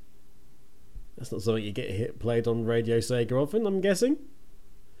 That's not something you get played on Radio Sega often, I'm guessing.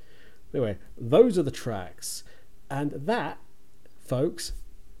 Anyway, those are the tracks. And that, folks,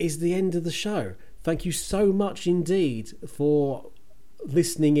 is the end of the show. Thank you so much indeed for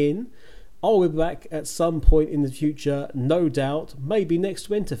listening in. I'll be back at some point in the future, no doubt. Maybe next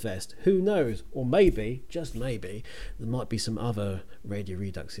Winterfest. Who knows? Or maybe, just maybe, there might be some other Radio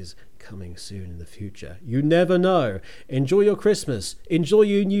Reduxes coming soon in the future. You never know. Enjoy your Christmas. Enjoy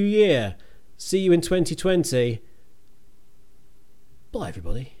your New Year. See you in 2020. Bye,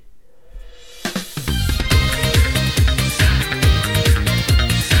 everybody.